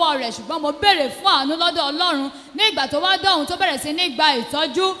gbà lọ́wọ́ rẹ̀ ṣùgbọ́n mo béèrè fún àánú lọ́dọ̀ Ọlọ́run ní ìgbà tó wá dọ̀hún tó bẹ̀rẹ̀ sí ní gba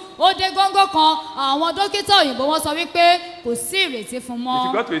ìtọ́jú ó dé góńgó kan àwọn dókítà òyìnbó wọ́n sọ wípé kò sí ìrètí fún mọ́. If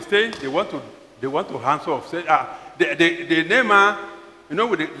you got to a stage, they want to hands off. Say, they name her, you know,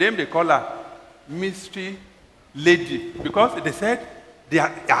 with the name they call her mystery lady because they said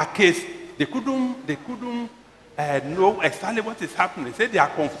her case they couldn't know exactly what is happening. They said they are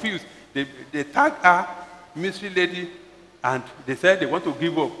confused. They tagged her mystery lady and they said they want to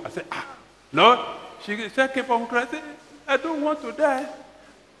give up. I said, Lord, she said, keep on crying. I said, I don't want to die.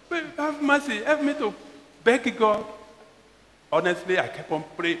 But have mercy, help me to beg God. Honestly, I kept on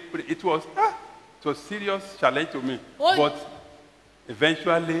praying. It was a serious challenge to me. But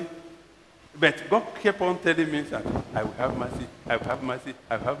eventually, God kept on telling me that I will have mercy, I will have mercy,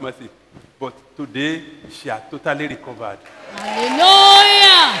 I will have mercy. But today, she has totally recovered.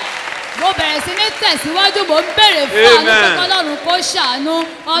 Hallelujah! Mo bẹ̀rẹ̀ sí ní tẹ̀síwájú mo ń bèrè fún àánú pé Ọlọ́run kó ṣàánú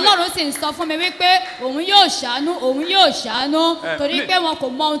Ọlọ́run sì ń sọ fún mi wípé òun yóò ṣàánú torí pé wọn kò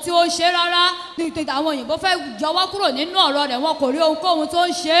mọ ohun tí ó ń ṣe rárá nítorí àwọn òyìnbó fẹ́ yọwọ́ kúrò nínú ọ̀rọ̀ rẹ̀ wọn kò rí ohunkóhun tó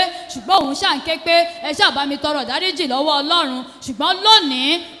ń ṣe ṣùgbọ́n òun ṣà ń ké pé ẹ ṣáà bá mi tọrọ ìdáríjì lọ́wọ́ Ọlọ́run ṣùgbọ́n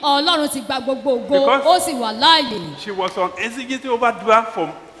lónìí Ọlọ́run ti gba gbogbo ògo ó sì wà láàyè. She was on executive overdraft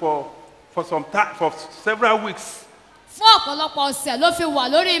for some time, for several weeks. Fún ọ̀pọ̀lọpọ̀ ọ̀sẹ̀ ló fi wà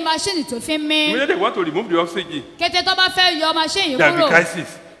lórí máṣíìnì tó fi ń mí. When they want to remove the oxygen, Kété tó bá fẹ́ yọ máṣíìnì there will kúrò. be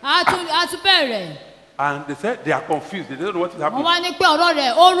crisis. A tún bẹ̀rẹ̀. And they said they are confused. They don't know what is happening. Wọ́n wá ní pé ọ̀rọ̀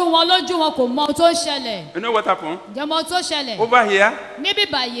rẹ̀ ó rú wọn lójú wọn kò mọ ohun tó ń ṣẹlẹ̀. You know what happened? Ǹjẹ́ mọ ohun tó ṣẹlẹ̀? Over here Níbí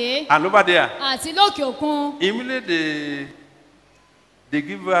báyìí. and over there. Àti lókè òkun. Immediately they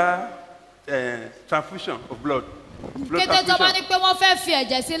give her transfusion of blood. Kété tó bá ní pé wọ́n fẹ́ fi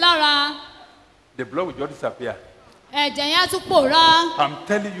ẹ̀jẹ̀ sí lára. The blood will just disappear. Ẹ̀jẹ̀ yẹn á tún pòórá. I'm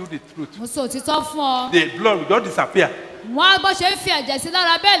telling you the truth. Mo sọ òtítọ́ fún ọ. The blood will just disappear. Wọ́n á bọ́ ṣe ń fi ẹ̀jẹ̀ sí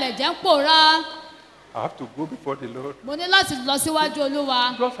lára bẹ́ẹ̀ lẹ̀jẹ̀ ń pòórá. I have to go before the Lord. Mo ní láti lọ síwájú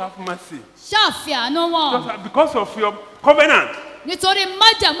Olúwa. Just have mercy. Ṣáàfì àánú wọn. Because of your covenant. Nítorí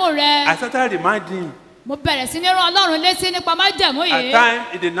májẹ̀mú rẹ. I started reminding him. Mo bẹ̀rẹ̀ sí ní rán Ọlọ́run létí nípa májẹ̀mú yìí. At times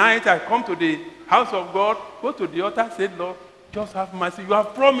in the night I come to the house of God, go to the altar, say, Lord, just have mercy. You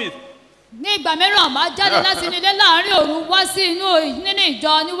have promised. Ní ìgbà mìíràn máa jáde láti inú ilé láàrin òru wá sí nínú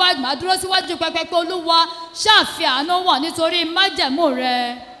ìjọ níwájú máa dúró síwájú pẹpẹ pé Olúwa ṣáàfì àánú wọn nítorí májẹ̀mú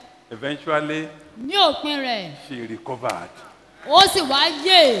rẹ. Eventually, ní òpin rẹ̀. she recovered. Ó sì wá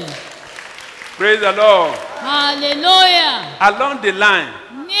yè. Praise the Lord. Hallelujah. Along the line,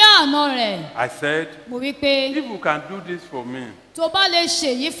 ní àná rẹ̀. I said, mo wí pé. if you can do this for me, tó bá lè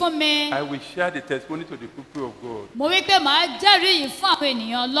ṣèyí fún mi. I will share the testimony to the people of God. Mo wí pé màá jẹ́rìí yìí fún àwọn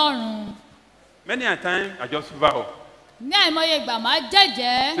ènìyàn Ọlọ́run. Many a time I just vow. Ní àìmọye ìgbà màá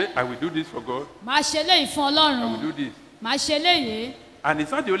jẹ́jẹ́. Say, I will do this for God. Màá ṣe léyìí fún Ọlọ́run. I will do this. Màá ṣe léyìí. And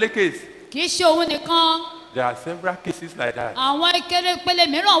it's not the only case. Kì í ṣe òun nìkan. There are several cases like that. Àwọn ìpele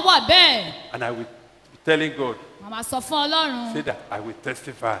mìíràn wà bẹ́ẹ̀. And I will be telling God. Màmá sọ fún Ọlọ́run. Say that I will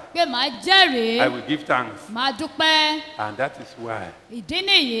testify. Pé màá jẹ́rìí. I will give thanks. Màá dúpẹ́. And that is why. Ìdí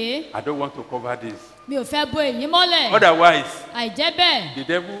nìyí. I don't want to cover this. Mi ò fẹ́ bo èyí mọ́lẹ̀. Otherwise. Àìjẹ́ bẹ́ẹ̀. The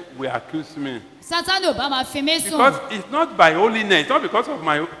devil will accuse me. Sátánì ò bá máa fi mí sùn. Because it's not by holiness, it's not because of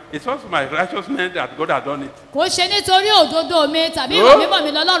it's not my righteousness that God has done it. Kò ṣe nítorí òdodo mi tàbí ìwà mímọ́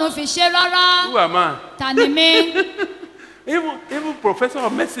mi lọ́lọ́run fi ṣe rárá. Who am I? Ta ni mí? Even professor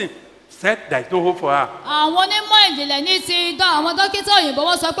of medicine said there is no hope for her. Àwọn onímọ̀ ìjìnlẹ̀ ní ti àwọn dókítà òyìnbó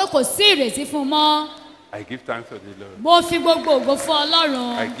wọ́n sọ pé kò sí ìrètí fún un mọ́. I give thanks to the Lord. Mo fi gbogbo ògo fún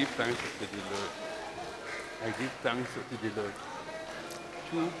Ọlọ́run. I give thanks to the Lord. I give thanks to the Lord.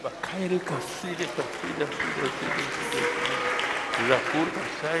 Bakaire kasile kasida sida sida. Rapur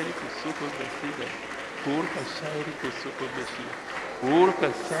kashairi kusuko besida. Pur kashairi kusuko besida. Pur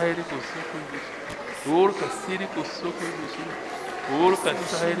kashairi kusuko besida. Pur kasiri kusuko besida. Urka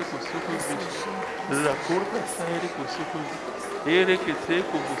sairi kusuko bishi. Rakurka sairi kusuko. Ere ke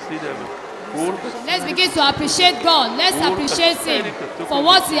seko busida ba. Let's begin to appreciate God. Let's appreciate Him for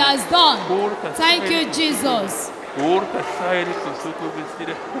what He has done. Thank you, Jesus. Urka sairi kusuko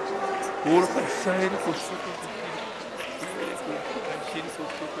bisida. Urka sairi kusuko bisida.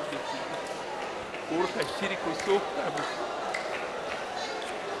 Urka shiri kusuko bisida.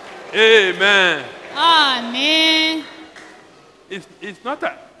 Amen. Amen. It's not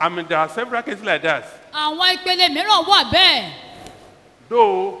a, I mean, there are several cases like that. Àwọn ìpele mìíràn wà bẹ́ẹ̀.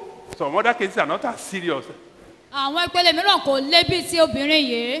 Though some other cases are not as serious. Àwọn ìpele mìíràn kò le bí ti obìnrin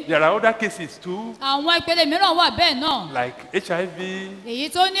yìí. There are other cases too. Àwọn ìpele mìíràn wà bẹ́ẹ̀ náà. Like HIV. Èyí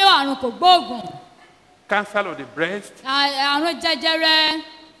tó ní àrùn kògbóògùn. Cancer of the breast. Àrùn jẹjẹrẹ.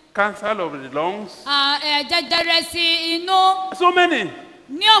 Cancer of the lungs. Jẹjẹrẹ sí inú. So many.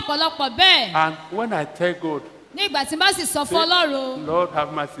 Ní ọ̀pọ̀lọpọ̀ bẹ́ẹ̀. And when I tell God. Ní ìgbà tí n bá sì sọ fún Ọlọ́run. Lord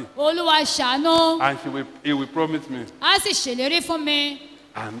have mercy. Olúwa ṣàánú. And he will promise me. Á sì ṣèlérí fún mi.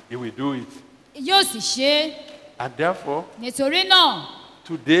 And he will do it. Yóò sì ṣe. And therefore. Nítorí náà.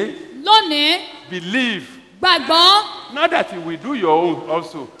 Today. Lónìí. Believe. Gbàgbọ́. Not that he will do your own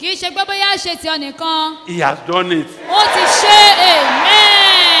also. Kì í ṣe pé bóyá ṣe ti ọ nìkan. He has done it. Ó ti ṣe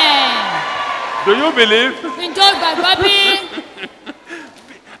amen. Do you believe? Ǹjọ́ gbàgbọ́ bí?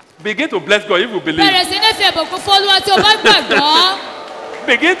 Begin to bless God if you believe. Bẹ̀rẹ̀ sí ní fi ìbùkún fún Olúwa tí o bá gbàgbọ́.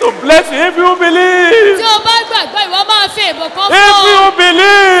 Begin to bless him if you believe. Tí o bá gbàgbọ́, ìwọ máa fi ìbùkún fún. If you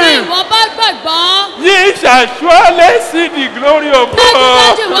believe. Tí ìwọ bá gbàgbọ́. Ye shall surely see the glory of God.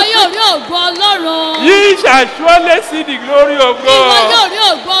 Dájúdájú ìwọ yóò rí ògo Ọlọ́run. Ye shall surely see the glory of God. Ìwọ yóò rí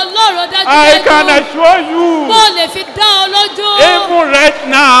ògo Ọlọ́run dájúdájú. I can assure you. Mo lè fi dá ọ lójú. Even right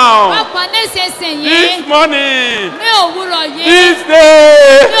now. Pápá nísinsìnyí. This morning. Ní òwúrọ̀ yìí. This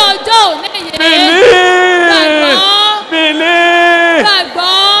day. Ní ọjọ́ òní yìí. Believe. Gbàgbọ́. Believe.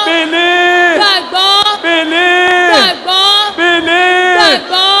 Gbàgbọ́. Believe. Gbàgbọ́. Believe. Gbàgbọ́. Believe.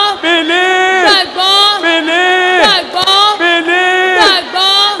 Gbàgbọ́. Believe. Gbàgbọ́. Believe. Gbàgbọ́. Believe.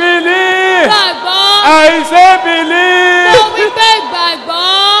 Gbàgbọ́. Believe. Gbàgbọ́. I say believe. Mo wí pé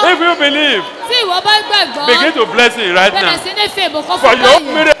gbàgbọ́. If you believe. Tí ìwọ bá gbàgbọ́. Begin to bless him right now. Bẹ̀rẹ̀ sí ní fi ìbùkún For fún your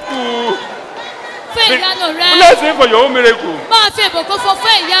báyìí. miracle. Fún ìyanu rẹ. Bless him for your own miracle. Máa fi ìbùkún fún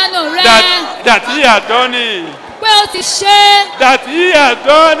ìyanu rẹ. That he has done it. Pé o ti ṣe. That he has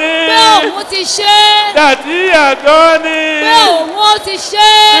done it. Pé òun ti ṣe. That he has done it. Pé òun ó ti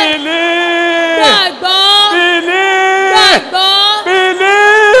ṣe. Believe. Gbàgbọ́. Believe. Gbàgbọ́.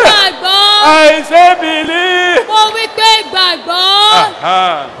 Believe. Gbàgbọ́. I say believe. Mo wí pé gbàgbọ́.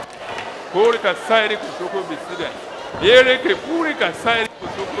 Aha. Kori kasairi kusoko bisida. Ere ke puri kasairi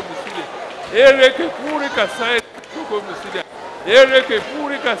kusoko bisida. Ere ke puri kasairi kusoko bisida. Ere ke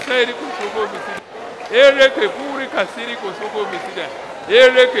puri kasairi kusoko bisida. Ere ke puri kasiri kusoko bisida.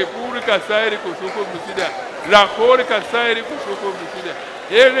 Ere ke puri kasairi kusoko bisida. La kori kasairi kusoko bisida.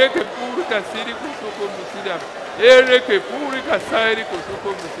 Ere ke puri kasiri kusoko bisida. Ere ke puri kasairi kusoko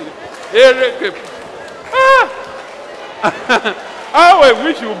bisida. Ere ke How I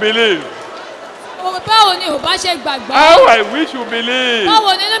wish you believe. Báwo ni ò bá ṣe gbàgbọ́? How I wish you believe.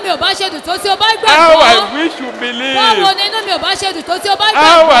 Báwo ni inú mi ò bá ṣe dùn tó tí o bá gbàgbọ́? How I wish you believe. Báwo ni inú mi ò bá ṣe dùn tó tí o bá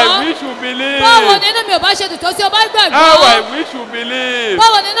How gbàgbọ́? I wish you believe. Báwo ni inú mi ò bá ṣe dùn tó tí o bá gbàgbọ́? How I wish you believe.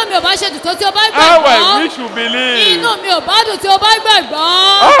 Báwo ni inú mi ò bá ṣe dùn tó tí o bá How gbàgbọ́? I wish you believe. Inú mi ò bá dùn tí o bá gbàgbọ́.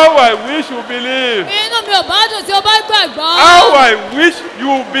 How I wish you believe. Inú mi ò bá dùn tí o bá gbàgbọ́. How I wish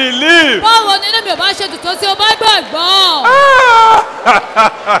you believe. Báwo ni inú mi ò bá ṣe dùn tó tí o bá gbàgbọ́?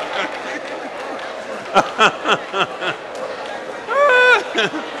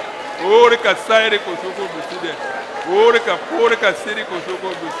 Ore kasaire kosoko buside. Ore kapore kasiri kosoko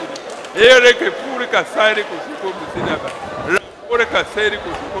buside. Ere ke pure kasaire kosoko buside ba. Ore kasaire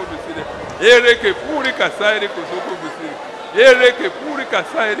kosoko buside. Ere ke pure kasaire kosoko buside. Ere ke pure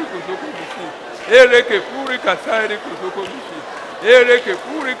kasaire kosoko buside. Ere ke pure kasaire kosoko buside. Ere ke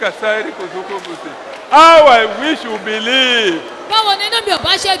pure kasaire kosoko buside. How I wish you believe. Báwo ni inú mi ò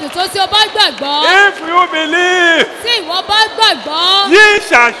bá ṣe dùn tó tí o bá gbàgbọ́? If you believe. Tí ìwọ bá gbàgbọ́. Ye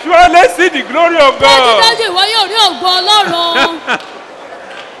shall surely see the glory of God. Dájúdájú ìwọ yóò rí ògo Ọlọ́run.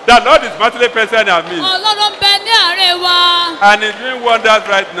 The Lord is mightily present at me. Ọlọ́run ń bẹ ní àárín wa. And he's doing wonders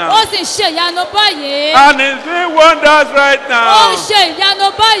right now. Ó sì ń ṣe ìyanu báyìí. And he's doing wonders right Ó now. ń ṣe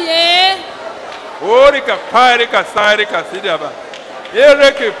ìyanu báyìí. Orika parika sarika sidiaba.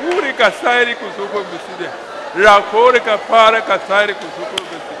 Ereke purika sarika suko biside. Rakorika parika sarika suko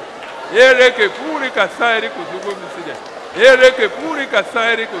biside. Ereke purika sarika suko biside. Ereke purika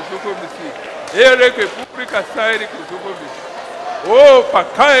sarika suko biside. Ereke purika sarika suko biside. Oh,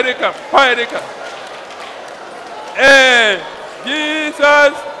 pakairika parika.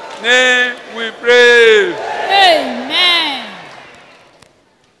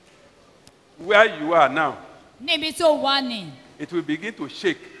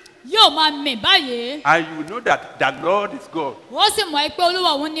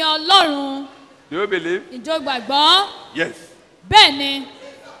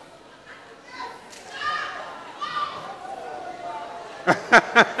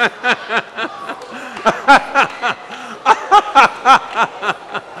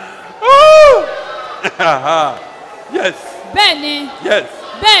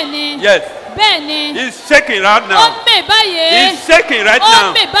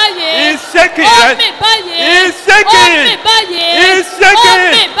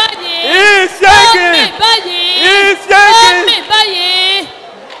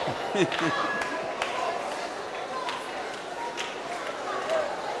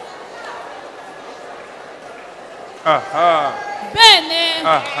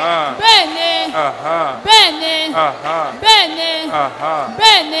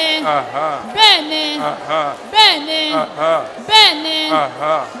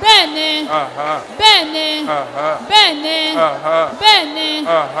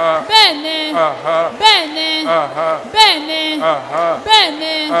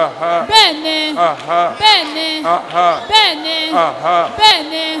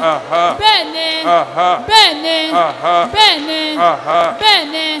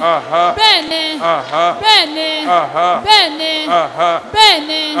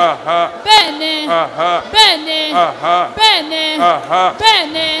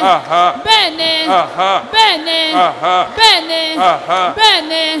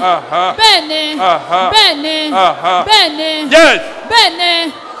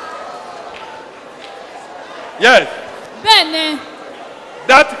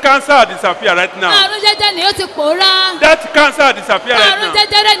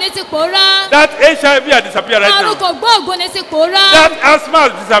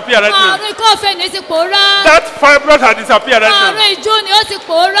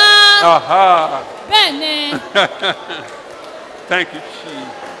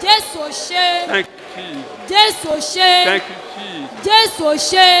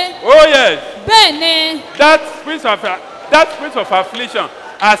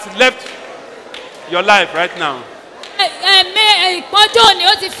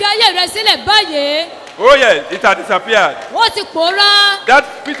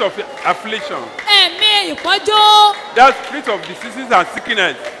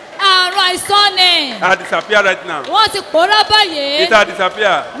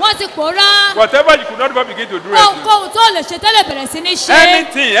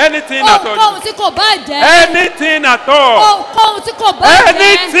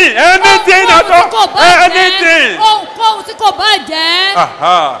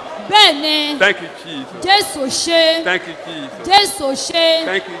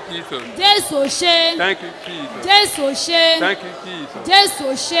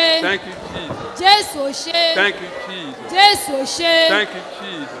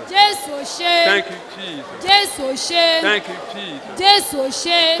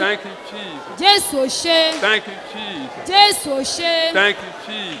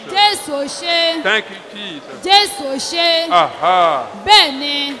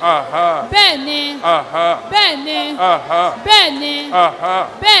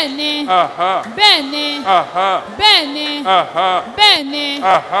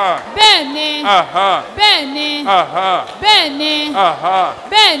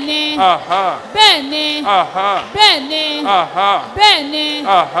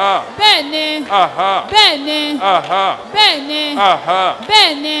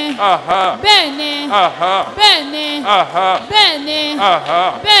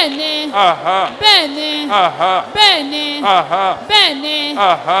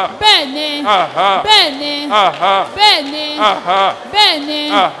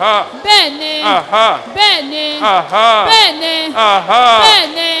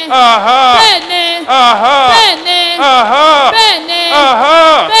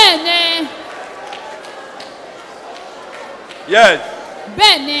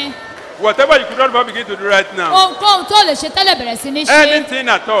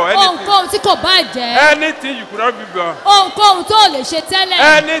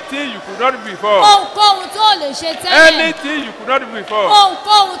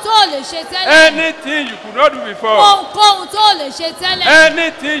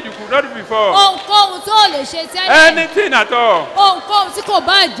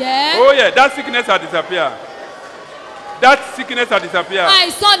 That sickness has disappeared.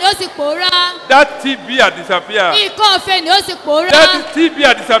 àìsàn ni ó sì pòórá. That TB has disappeared. ikọ́ ọ̀fẹ́ ni ó sì pòórá. That TB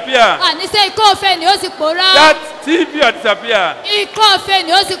has disappeared. àníṣe ikọ́ ọ̀fẹ́ ni ó sì pòórá. That TB has disappeared. ikọ́ ọ̀fẹ́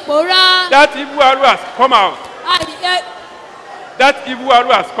ni ó sì pòórá. That evil arrow has come out. That evil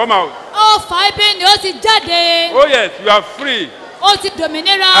arrow has come out. ọfà ibi ni ó ti jáde. Oh yes, you are free. ó ti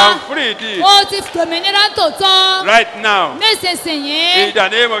dòmìnira. I'm free indeed. ó ti dòmìnira tòótọ́. Right now. nísinsìnyí. In the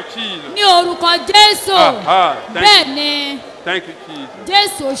name of Jesus. ní orúkọ jésù. Thank bẹ́ẹ̀ you. ni. Thank you, Jesus.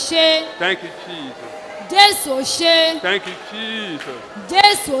 jésù ṣe. Thank you, Jesus. jésù ṣe. Thank you, Jesus.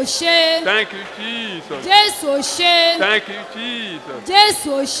 jésù ṣe. Thank you, Jesus. jésù ṣe. Thank you, Jesus.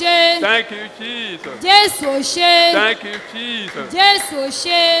 jésù ṣe. Thank you, Jesus. jésù ṣe. Thank you, Jesus. jésù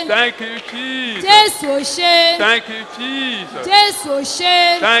ṣe. Thank you, Jesus. jésù ṣe. Thank you, Jesus. jésù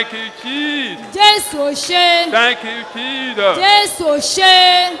ṣe. Thank you, Jesus. jésù ṣe. Thank you, Jesus. jésù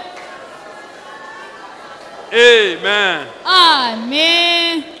ṣe. Amen.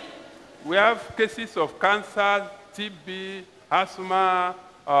 àmín. We have cases of cancer, TB, asthma,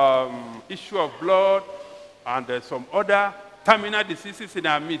 issue of blood, and some other terminal diseases in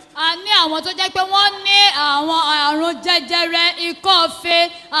our midst. a ní àwọn tó jẹ́ pé wọ́n ní àwọn àrùn jẹjẹrẹ ikọ́ ọ̀fẹ́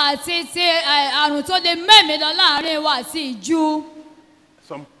àti ti àrùn tó lè mẹ́mìí lọ láàrin wa àti ìjú.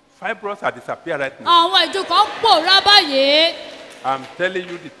 Some fibroids have disappeared right now. àwọn ìjú kan pòórá báyìí. I'm telling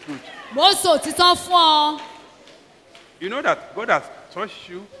you the truth. mo sọ òtítọ́ fún ọ. You know that God has touched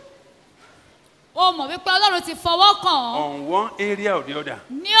you o mọ̀ wípé ọlọ́run ti fọwọ́ kàn ọ́ on one area or the other.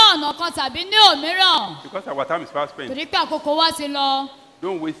 ní ọ̀nà kan tàbí ní òmíràn. Because our time is fast spent. torí pé àkókò wa ti lọ.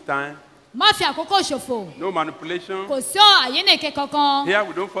 Don't waste time. má fi àkókò ṣòfò. No manipulation. kò sí àyínnìke kankan. Here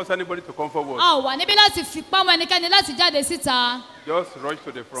we don't force anybody to come forward. a ò wà níbí láti fipá mọ́ ẹnikẹ́ni láti jáde síta. Just rush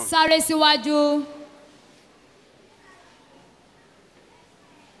to the front. sáré síwájú.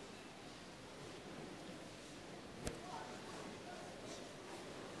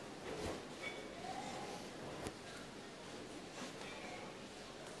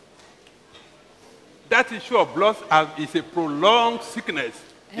 That issue of blood is a prolonged sickness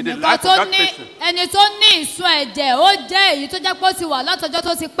in the ẹnìkan life of tó that ní person. ẹni tó ní ìsun ẹ̀jẹ̀ ó jẹ́ èyí tó jẹ́ pé ó ti wà látọjọ́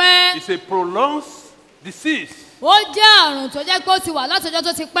tó ti pẹ́. It's a prolonged disease. ó jẹ́ àrùn tó jẹ́ pé ó ti wà látọjọ́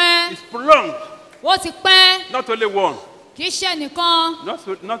tó ti pẹ́. It's prolonged. ó ti pẹ́. Not only one. kì í ṣe nìkan.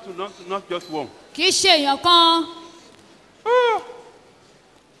 Not just one. kì í ṣe èèyàn kan.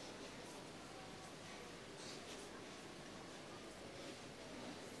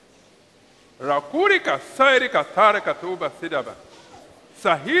 Rakurika sairika tarika toba sidaba.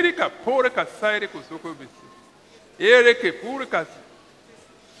 Sahirika porika sairika soko bisi. Ereke purika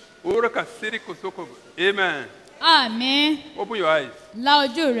urika sirika soko. Amen. àmín. Open your eyes. la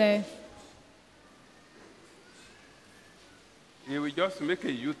ojú rẹ. You will just make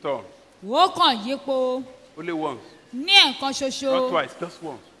a U-turn. wò ó kàn yípo. Only once. ní ẹ̀ẹ̀kan Not ṣoṣo. twice, just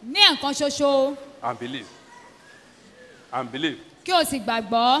once. ní ẹ̀ẹ̀kan ṣoṣo. And believe. And believe. kí o sì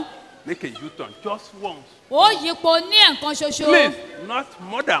gbàgbọ́. Make a U-turn just once. ó yípo ní ẹ̀ẹ̀kan ṣoṣo. Please, not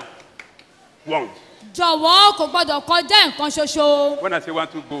more than once. jọ̀wọ́ kò gbọ́dọ̀ kọjá nǹkan ṣoṣo. When I say 1,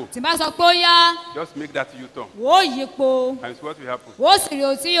 2, go, tí bá sọ pé ó yá. just make that U-turn. wò ó yípo. And it's what will happen. wò ó sì rí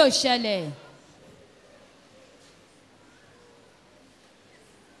ohun tí yóò ṣẹlẹ̀.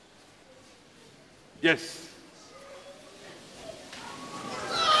 Yes.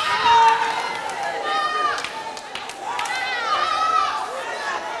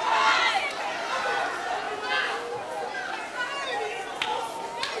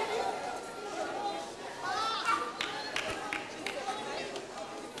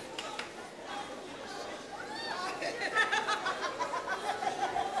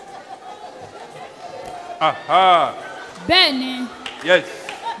 Aha. bẹ́ẹ̀ ni. Yes.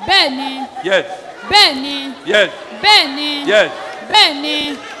 bẹ́ẹ̀ ni. Yes. bẹ́ẹ̀ ni. Yes. bẹ́ẹ̀ ni. Yes. bẹ́ẹ̀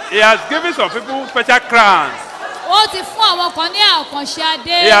ni. He has given some people special crowns. ó ti fún àwọn kan ní àkànṣe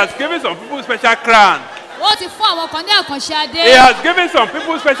adé. He has given some people special crowns. ó ti fún àwọn kan ní àkànṣe adé. He has given some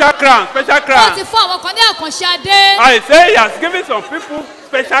people special crowns. Special ó ti crowns. fún àwọn kan ní àkànṣe adé. I say he has given some people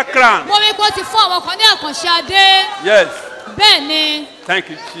special crowns. mo wí pé ó ti fún àwọn kan ní àkànṣe adé. Yes. bẹ́ẹ̀ ni. Thank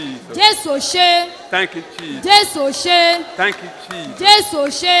you, Jesus. jésù ò ṣe. Thank you, Jesus. jésù ò ṣe. Thank you, Jesus. jésù ò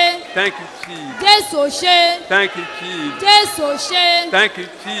ṣe. Thank you, Jesus. jésù ò ṣe. Thank you, Jesus. jésù ò ṣe. Thank you,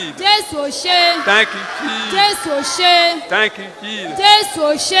 Jesus. jésù ò ṣe. Thank you, Jesus. jésù ò ṣe. Thank you, Jesus. jésù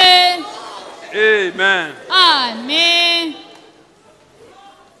ò ṣe. Amen. àmín.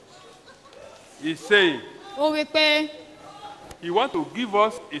 He's saying ó wí pé he wants to give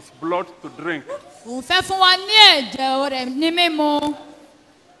us his blood to drink. òun fẹ́ fún wa ní ẹ̀jẹ̀ rẹ̀ ní mímu.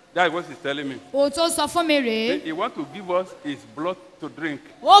 That is what he's telling me. ohun tó sọ fún mi rèé. He wants to give us his blood to drink.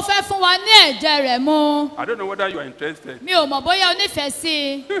 ó fẹ́ fún wa ní ẹ̀jẹ̀ rẹ̀ mu. I don't know whether you are interested. mi ò mọ̀ bóyá o nífẹ̀ẹ́ sí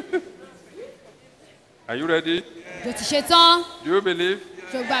i. Are you ready? jò ti ṣe tán. Do you believe?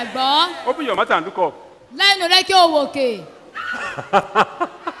 jò gbàgbọ́. Open your mouth and look up. lẹ́nu rẹ kí o wòkè.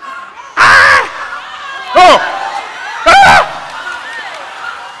 Oh! Ah!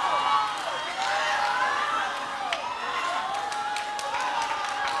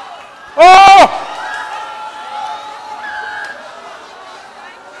 Oh!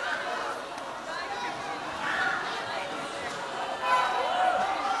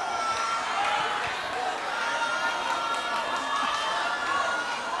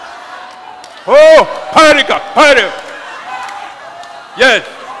 Oh! Parika! Parika! Yes.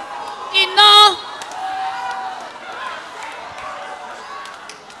 iná.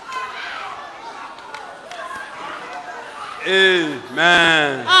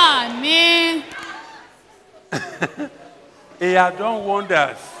 Amen. àmín. He has done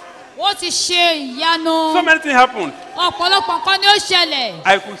wonders. ó ti ṣe ìyanu. So many things happened. ọ̀pọ̀lọpọ̀ nǹkan ni ó ṣẹlẹ̀.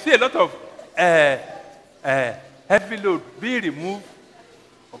 I could see a lot of heavy load being removed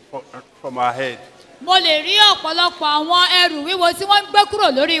from our head. mo lè rí ọ̀pọ̀lọpọ̀ àwọn ẹrù wíwo tí wọ́n ń gbé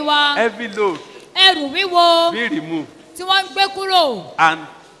kúrò lórí wa. Heavy load ẹrù wíwo being removed. tí wọ́n ń gbé kúrò. And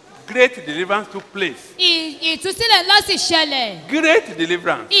great deliverance took place. ìtúsílẹ̀ ńlá sì ṣẹlẹ̀. Great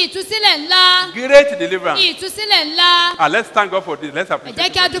deliverance. ìtúsílẹ̀ ńlá. Great deliverance. ìtúsílẹ̀ ńlá. And let's thank God for this. Let's ẹ appreciate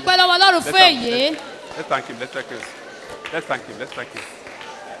jẹ́ kí a dúpẹ́ lọ́wọ́ ọlọ́run fún èyí. Let's thank him. Let's thank him. Let's thank him. Let's thank him.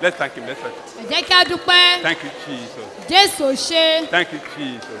 Let's thank him. Let's thank him. ẹ jẹ́ kí a dúpẹ́. Thank you, Jesus. jésù ò ṣe. Thank you,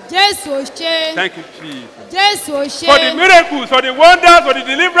 Jesus. jésù ò ṣe. Thank you, Jesus. jésù ò ṣe. For the miracles, for the wonders, for the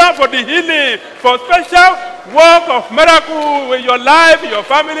deliverance, for the healing, for special work of miracle in your life, in your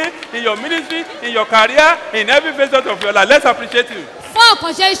family, in your ministry, in your career, in every facet of your life. Let's appreciate him. fún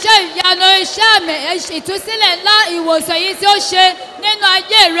àkànṣe iṣẹ́ ìyanu iṣẹ́ àmì ìtúsílẹ̀ ńlá ìwòsàn yìí tí ó ṣe nínú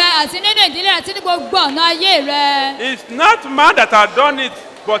ayé rẹ àti nínú ìdílé rẹ àti ní gbogbo ọ̀nà ayé rẹ. It's not man that has done it,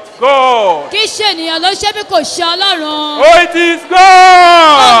 but God. kì í ṣe ènìyàn ló ṣe bí kò ṣe ọlọ́run. Oh, it is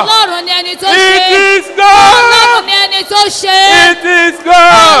God. ọlọ́run ni ẹni tó ṣe. It is God. ọlọ́run ni ẹni tó ṣe. It is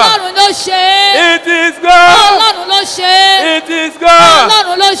God. ọlọ́run ló ṣe. It is God. ọlọ́run ló ṣe. It is God.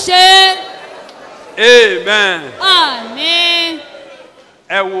 ọlọ́run ló ṣe. Amen. àmín.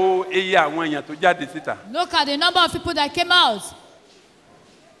 Ẹ wo iye àwọn èèyàn tó jáde síta. Look at the number of people that came out.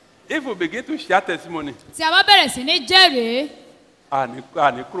 If we begin to share testimony, tí a bá bẹ̀rẹ̀ sí ní jẹ́rìí.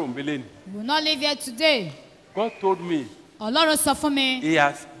 àní kúrò ń bélé ni. we will not live here today. God told me ọlọ́run sọ fún mi. he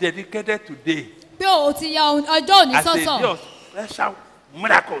has dedicated today pé o ti ya ọjọ́ òní as a day sọ́tọ̀. of special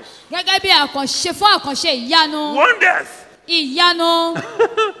miracles. gẹ́gẹ́ bí àkànṣe fún àkànṣe ìyanu. Wonders ìyanu.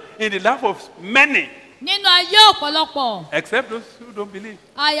 in the life of many. nínú ayé ọ̀pọ̀lọpọ̀. Except those who don't believe.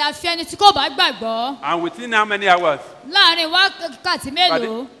 àyàfi ẹni tí kò bá gbàgbọ́. And within how many hours? láàrin wákàtí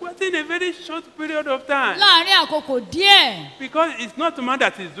mélòó. Within a very short period of time. láàrin àkókò díẹ̀. Because it's not man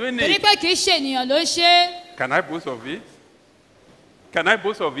that is doing torí it. pé kì í ṣe ènìyàn ló ń ṣe. Can I boast of it? Can I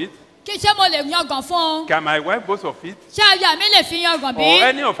boast of it? kí ṣé mo lè yangàn fún un. Can my wife boast of it? ṣé aya mi lè fi yangàn bí. Or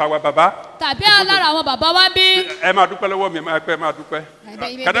any of our baba? tàbí alára àwọn bàbá wa ń bí. Ẹ máa dúpẹ́ lọ́wọ́ mi, ẹ máa dúpẹ́.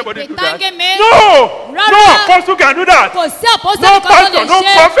 Can anybody do that? Thank me. No! Rárá. No apostle can do that. kò sí àpọ́sítélì No kan tó pastor, lè no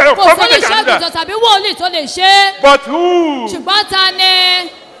ṣe. prophet, kò prophet sólè can do that. ṣàgùtàn tàbí wòlíì tó lè ṣe. But who? ṣùgbọ́n ta ni.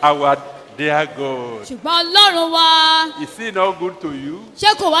 Our dear God. ṣùgbọ́n ọlọ́run wa. Is he not good to you?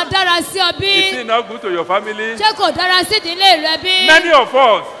 ṣé kò wá dára sí ọ bí. Is he not good to your family? ṣé kò dára sí ìdílé rẹ bí. Many of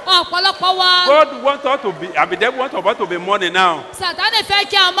us. ọ̀pọ̀lọpọ̀ wa. God wants us to be, I mean, they want us to be mourning now. sàtánì fẹ́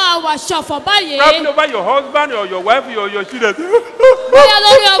kí a máa wà ṣọ̀fọ̀ báyìí. Probably over your husband or your wife or your children. bóyá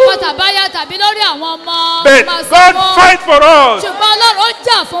lórí ọkọ tàbáyá tàbí lórí àwọn ọmọ. But máa sọ God fún- fight for us. ṣùgbọ́n ọlọ́run ó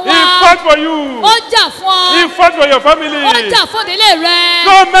jà fún He wa. fought for you. ó jà fún ọ. He fought for your family. ó jà fún ìdílé rẹ.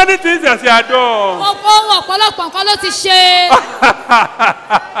 So many things that he had done. ohun ọ̀pọ̀lọpọ̀ nǹkan ló ti ṣe.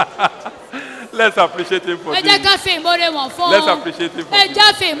 Let's appreciate him for ẹ this. jẹ́ ká fi ìmoore wọ̀n fún. Let's appreciate him for ẹ this.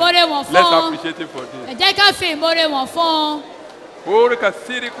 jẹ́ fi ìmoore wọ̀n Let's fún. appreciate him for this. ẹ jẹ́ ká fi ìmoore wọ̀n fún. Pori ka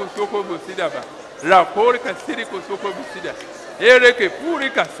siri kusoko busida ba. Ra pori ka siri kusoko busida. Ere ke puri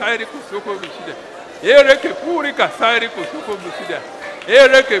ka sairi kusoko busida. Ere ke puri ka sairi kusoko busida.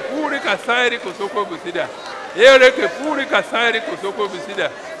 Ere ke puri ka sairi kusoko busida. Ere ke puri ka sairi kusoko busida.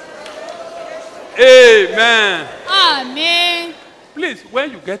 Amen. àmín. Please,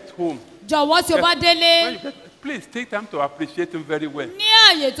 when you get home, jọ̀wọ́ tí o bá délé. when you get, please take time to appreciate him very well. ní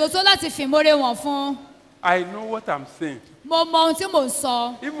àyè tó tó láti fi ìmoore wọ̀n fún. I know what I'm saying. mo mọ ohun tí mò ń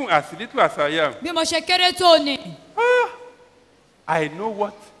sọ. Even as little as I am, bí mo ṣe kéré tó ni. I know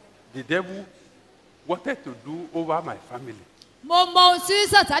what the devil wanted to do over my family. mo mọ ohun tí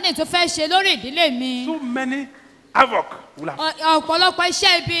sàtánì tó fẹ́ ṣe lórí ìdílé mi. So many havoc will have. ọ̀pọ̀lọpọ̀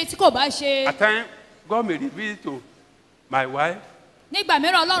iṣẹ́ ibi tí kò bá ṣe. At times, God may reveal it to my wife. nígbà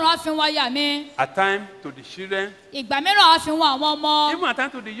mìíràn ọlọ́run á fi wọn aya mi. At times to the children. ìgbà mìíràn á fi wọn àwọn ọmọ. Even at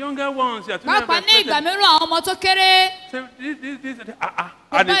times to the younger ones. pàápàá ní ìgbà mìíràn àwọn ọmọ tó kéré.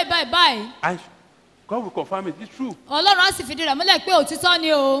 báyìí. And God will confirm it. It's true. ọlọ́run á sì fìdí rẹ̀ múlẹ̀ pé òtítọ́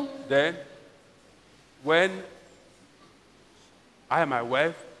ni o. Then, when I and my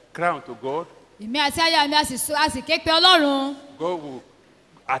wife cry unto God, èmi àti aya mi a sì ké pe ọlọ́run. God will,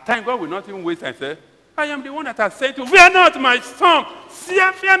 at times, God will not even waste and say, I am the one that has sent you. Fear not, my son.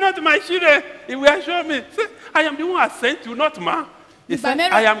 Fear not, my children. He will assure me. Say, I am the one that has sent you, not man. He said,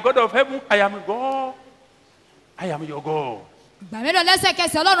 I am God of heaven. I am God. I am your God. ìgbà mìíràn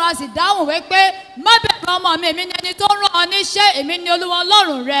lẹ́sẹ̀kẹsẹ̀ ọlọ́run á sì dáhùn wípé má bẹ̀rù ọmọ mi èmi ni ẹni tó rán ọ níṣẹ́ èmi ni olúwa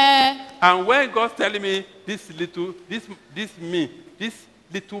ọlọ́run rẹ. And when God's telling me this little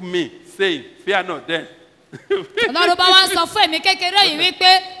me saying, fear not, then. ọlọ́run bá wá ń sọ fún èmi kékeré yìí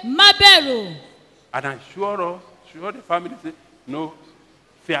wípé má bẹ̀rù. And I'm sure the family say, no,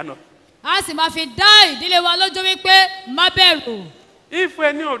 fear not. a sì máa fi dá ìdílé wa lójú wípé má bẹ̀rù. If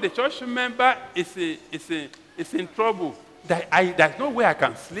any of the church member is in trouble, there's no way I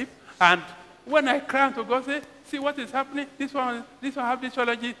can sleep. And when I cry to God, say, see what is happening? This one have this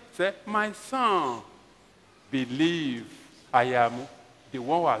theology. Say, my son, believe I am the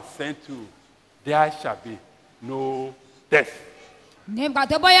one who has sent you. There shall be no death. nígbà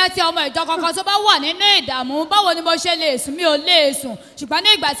tó bóyá tí ọmọ ìjọ kankan tó bá wà nínú ìdààmú báwo ni mo ṣe lè sùn mi ò lè sùn ṣùgbọ́n ní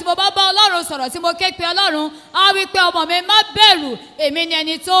ìgbà tí mo bá bá ọlọ́run sọ̀rọ̀ tí mo ké pe ọlọ́run á wí pé ọmọ mi má bẹ̀rù èmi ni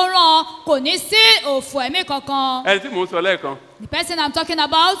ẹni tó rán ọ kò ní sí òfò ẹ̀mí kankan. ẹni tí mò ń sọ lẹ́ẹ̀kan. the person I'm talking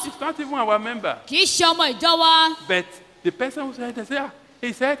about. it's not even our member. kì í ṣe ọmọ ìjọ wa. but the person who said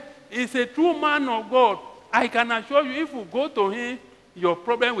he said he's a true man of God. I can assure you if you go to him your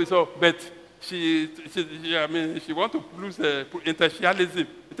problem will solve. But she want to lose intellectualism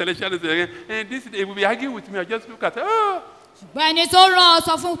again. And this they will be arguing with me. I just look at her. Oh. ṣùgbọ́n ẹni tó rán ọ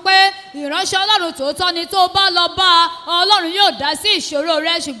sọ fún pé ìránṣẹ́ ọlọ́run tòótọ́ ni tó bá lọ bá ọlọ́run yóò dá sí ìṣòro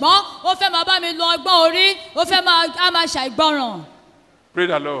rẹ ṣùgbọ́n ó fẹ́ máa bá mi lo ọgbọ́n orí ó fẹ́ máa ṣàìgbọràn. Praise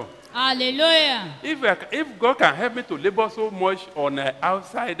the Lord. Hallelujah. If God can help me to labor so much on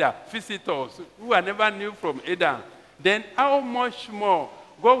outsider visitors who I never knew from Adam, then how much more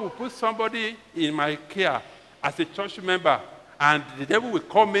God will put somebody in my care as a church member, and the devil will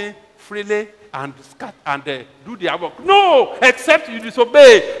come in freely and scat and do the work. No, except you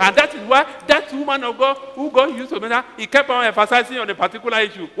disobey. And that is why that woman of God who God used to minister, he kept on emphasizing on a particular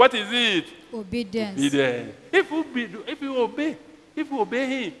issue. What is it? Obedience. Obedience. If you obey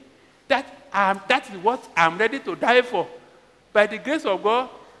him, that is what I'm ready to die for. By the grace of God,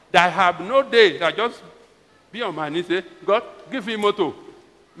 that I have no day that just be on my knees, say, God, give me motto.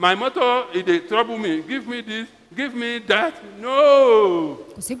 My motto is they trouble me. Give me this, give me that. No.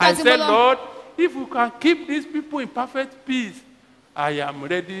 I said, Lord, if you can keep these people in perfect peace, I am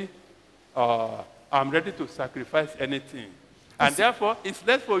ready. I'm ready to sacrifice anything. And therefore, it's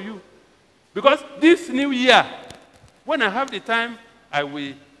less for you. Because this new year, when I have the time, I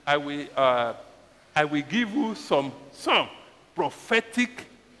will give you some prophetic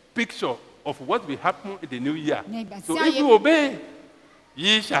picture of what will happen in the new year. So if you obey,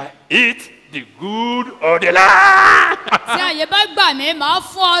 ye shall eat the good of the land. Tí àyè bá gbà mí, màá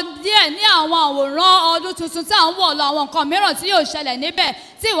fún ọ díẹ̀ ní àwọn àwòrán ọdún tuntun tí à ń wọ̀ lọ àwọn nǹkan mìíràn tí yóò ṣẹlẹ̀ níbẹ̀.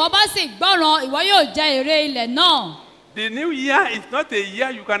 Tí ìwọ bá sì gbọ́ràn, ìwọ yóò jẹ èrè ilẹ̀ náà. The new year is not a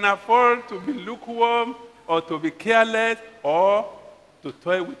year you can afford to be lukewarm or to be careless or to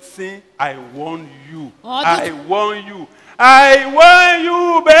toy with sin. I warn you. I warn you. I warn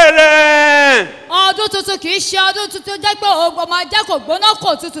you, brethren. Ọdún tuntun kì í ṣe ọdún tuntun jẹ́ pé ogbó máa jẹ́ kò gbóná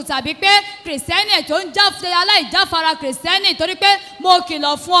kò tutù tàbí pé kìrìsìtẹ́nì tó ń aláìjáfara kìrìsìtẹ́nì torí pé mo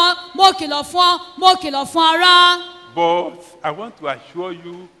kìlọ̀ fún ọ, mo kìlọ̀ fún ọ, mo kìlọ̀ fún ara. But I want to assure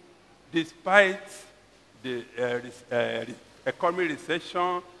you, despite the economic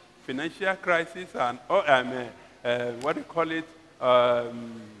recession, financial crisis, and what do you call it?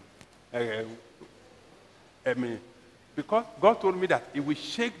 Because God told me that He will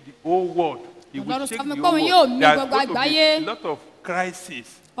shake the whole world. He will shake the whole world. There's going to be a lot of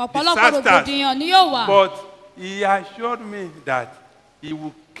crisis, disasters. But He assured me that He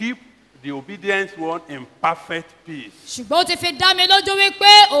will keep the obedient one in perfect peace. Ṣùgbọ́n ó ti fi dá mi lójú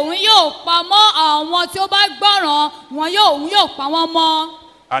wípé òun yóò pa mọ́ àwọn tí ó bá gbọ́ràn òun yóò pa wọ́n mọ́.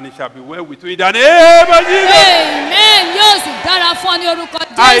 And it shall be well with you in the name of Jesus. Amen. Yóò sì dára fún ọ ní orúkọ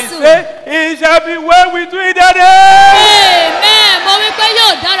Jésù. I say it shall be well with you in the name. Amen. Mo wí pé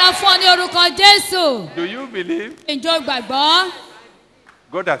yóò dára fún ọ ní orúkọ Jésù. Do you believe? Ǹjẹ́ o gbàgbọ́?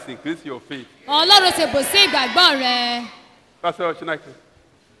 God has increased your faith. ọlọ́run ti bù sí ìgbàgbọ́ rẹ. Pastor Chineke.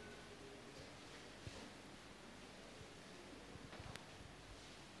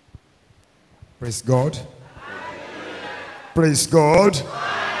 Praise God. Praise God.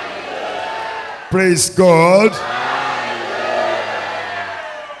 Praise God.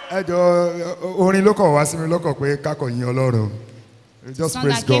 Ẹ jọ orin ló kàn wá sí mi lọ́kàn pé kákọ̀ yin Ọlọ́run. Just Song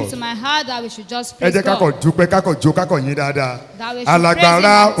praise that came God. to my heart that we should just Ẹ praise jẹ́ kákọ̀ God. dúpẹ́ kákọ̀ jó kákọ̀ yin dáadáa. That we should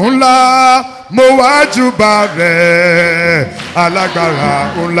Alágbára praise him. ńlá mo wá júbà rẹ̀. Alágbára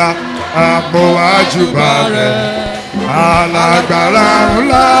ńlá mo wá júbà rẹ̀. Alágbára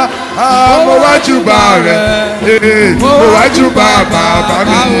ńlá mo wá júbà rẹ̀. Mo wá júbà bàbá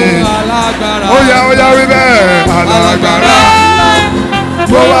mi. Ó yá wí bẹ́ẹ̀. Alágbára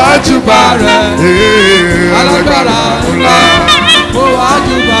mo wá júbà rẹ̀. Alágbára ńlá mo wá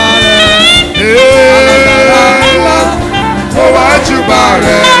júbà rẹ̀. Alágbára ńlá mo wá júbà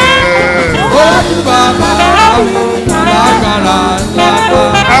rẹ̀. Mo wá júbà bàbá mi. Alágbára ńlá.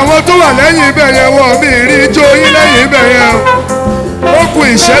 Àwọn tó wà lẹ́yìn ibẹ̀ yẹn wọ́n mi rí ijó yín lẹ́yìn ibẹ̀ yẹn ó kù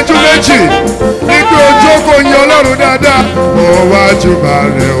ìṣẹ́jú méjì nígbà ojú kò yin Ọlọ́run dáadáa. Mo wá júbà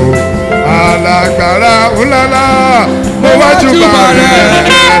rẹ̀ o alágbára ńláńlá mo wá júbà rẹ̀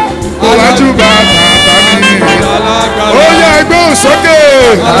mo wá júbà bàbá mi. Ó yẹ ẹgbẹ́ òsókè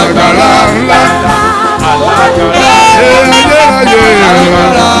alágbára ńlá ayérayé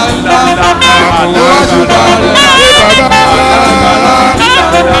mo wá júbà rẹ̀ bàbá.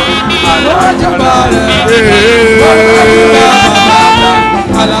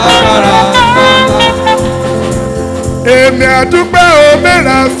 Èmi àdúpẹ́ o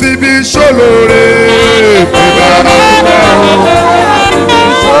mẹ́ra fi bí ṣólóore. Èmi àdúpẹ́ o mẹ́ra fi bí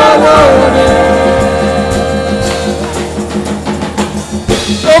ṣólóore.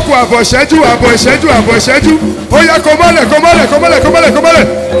 Ó kù àbọ̀ ìṣẹ́jú ó yá kó mọ́lẹ̀.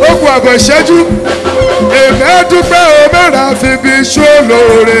 Ó kù àbọ̀ ìṣẹ́jú. Èmi àdúpẹ́ o mẹ́ra fi bí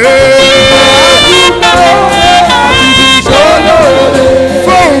ṣólóore.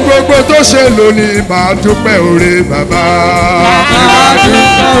 Fóun gbogbo tó ṣe lónìí máa dúpẹ́ oore bàbá.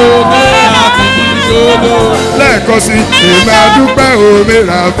 Lẹ́ẹ̀kan sí èmi àdúpẹ́ omi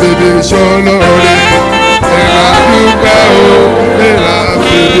ra fìdí ṣólóore. Èmi àdúpẹ́ omi ra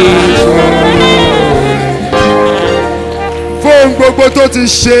fìdí ṣólóore. Fóun gbogbo tó ti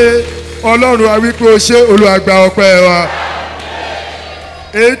ṣe Ọlọ́run a wí pé o ṣe Olúwa gba ọpẹ́ wa.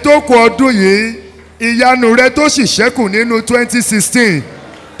 Èyí tó kù ọdún yìí ìyanu rẹ tó sì ṣẹ́kù nínú 2016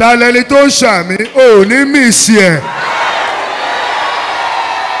 ta lẹni tó ń ṣàmì ò ní mísì ẹ̀.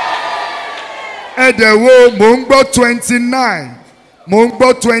 Ẹ̀dẹ̀ wo mò ń gbọ́ 29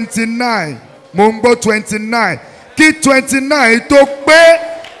 kí 29 tó pé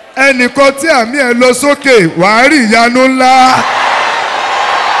ẹnìkan tí àmì ẹ̀ lọ sókè wàá rí ìyanu ńlá.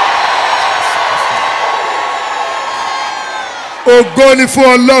 Ògo ni fún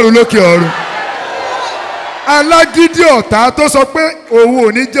Ọlọ́run lókè ọ̀run. Alágídí ọ̀tá tó sọ pé òun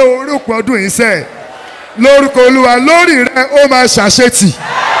ò ní jẹ́ orókùn ọdún yìí sẹ́ẹ̀ lórúkọ Olúwa lórí rẹ ó máa ṣàṣetì.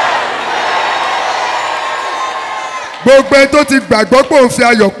 Gbogbo ẹni tó ti gbàgbọ́ pé òun fi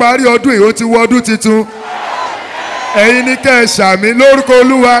ayọ̀ parí ọdún yìí ó ti wọ ọdún tuntun. Ẹ̀yin ní kẹ́ ẹ ṣàmì lórúkọ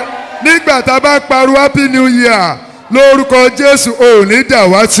Olúwa nígbà tá a bá pariwo happy new year lórúkọ Jésù ò ní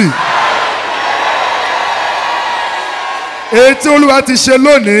dàwátì. Èyí tí Olúwa ti ṣe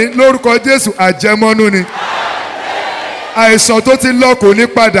lónìí lórúkọ Jésù àjẹmọ́nú ni. Àìsàn tó ti lọ kò ní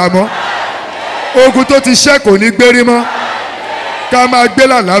padà mọ́. Ogun tó ti ṣẹ́ kò ní gbérí mọ́. Ká máa gbé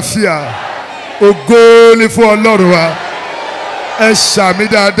lálàáfíà. Ògo ni fún Ọlọ́run wa. Ẹ ṣàmì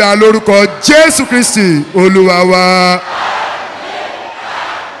dáadáa lórúkọ Jésù Kristi Olúwa wa.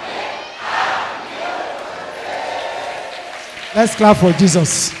 Let's clap for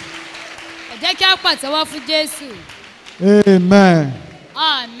Jesus. ẹ jẹ́ kí á pàtẹ́wọ́ fún Jésù. Amen.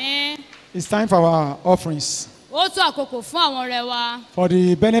 Àmín. It's time for our offerings. Ó tó àkókò fún àwọn ọrẹ wa. For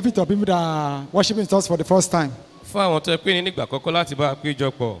the benefit of people that are worshiping with us for the first time. Fún àwọn tó pín ní nígbà àkọ́kọ́ láti bá a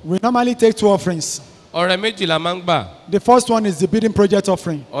péjọ pọ̀. We normally take 2 offerings. Ọrẹ méjì la máa ń gbà. The first one is the building project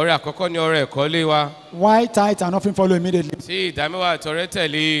offering. Ọrẹ àkọ́kọ́ ni ọrẹ ìkọ́lé wa. Why tithe and offering follow immediately? Tí ìdámẹ́wàá àtọrẹ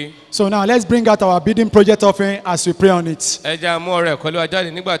tẹ̀lé. So now let's bring out our building project offering as we pray on it. Ẹ jẹ́ àmú ọrẹ ìkọ́lé wa jáde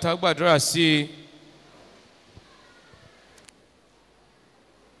nígbà tá a gbàdúrà sí i.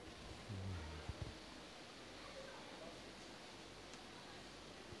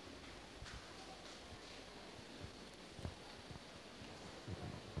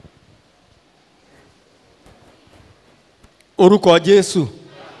 Orúkọ Jésù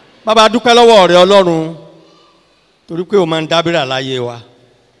bàbá dúpẹ́ lọ́wọ́ rẹ Ọlọ́run torí pé o máa ń dábìrà láyé wa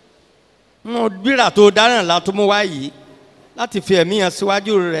mo bírà tó dáràn látó mú wá yìí láti fi ẹ̀mí yẹn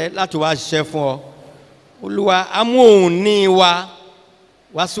síwájú rẹ láti wá ṣiṣẹ́ fún ọ olúwa amú òun ní wa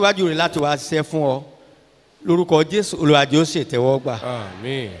wá síwájú rẹ láti wá ṣiṣẹ́ fún ọ lórúkọ jésù olúwa yóò ṣètẹ́wọ́ gbà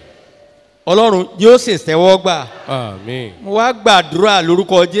ọlọ́run yóò ṣètẹ́wọ́ gbà mo wá gbàdúrà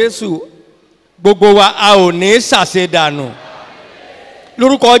lórúkọ jésù gbogbo wa a ò ní ṣàṣedànù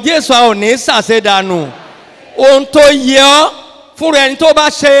lórúkọ jésù a ò ní ṣàṣedànù ohun tó yẹ ọ́ fúnra ẹni tó bá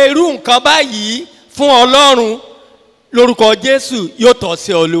ṣe irú nǹkan báyìí fún ọlọ́run lórúkọ jésù yóò tọ́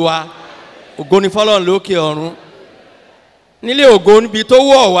sí olúwa ògo ni fọlọ́run lókè ọ̀run nílé ògo níbi tó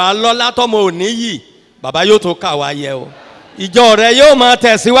wọ̀ wá lọ́lá tọ́mọ òní yìí bàbá yóò tó kà wá yẹ o ìjọ rẹ yóò máa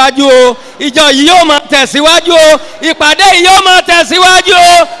tẹ̀síwájú o ìjọ yìí yóò máa tẹ̀síwájú o ìpàdé yìí yóò máa tẹ̀síwájú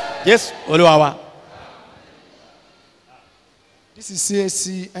o jésù olúwa wa. This is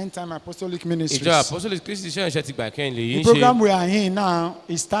CAC End Time Apostolic Ministries. Ìjọ Apostolic Christi iṣẹ́ ìṣẹ́ ti gbà kẹ́hìn lè yí The ń ṣe. program we are in now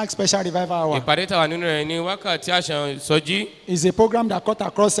is Tag Special Revival Hour. Ìpàdé tàwa nínú rẹ̀ ní wákàtí àṣà ìsọjí. It's a program that cut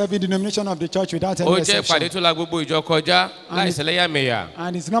across every denomination of the church without any Ó jẹ́ exception. ìpàdé tó la gbogbo ìjọ kọjá láìsẹ̀lẹ́yàmẹ̀yà.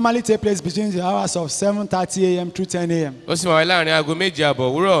 And it normally takes place between the hours of 7:30 a.m. through 10 a.m. Ó sì máa wáyé láàrin aago méje àbọ̀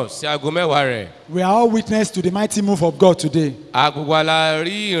òwúrọ̀ sí aago mẹ́wàá rẹ̀. We are all witness to the mighty move of God today. Agbègbè ala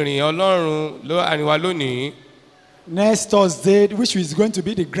rí ìrìn Ọlọ́run àárín wa lónìí. Next Thursday, which is going to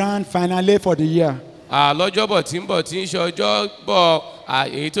be the grand finale for the year. Lọ́jọ́bọ̀ tí ń bọ̀ tí ń ṣe ọjọ́bọ̀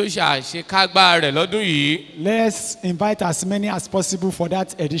èyí tó ṣe àṣekágbá rẹ̀ lọ́dún yìí. Let's invite as many as possible for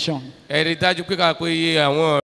that edition. Ẹ rí dájú pé ká pé iye àwọn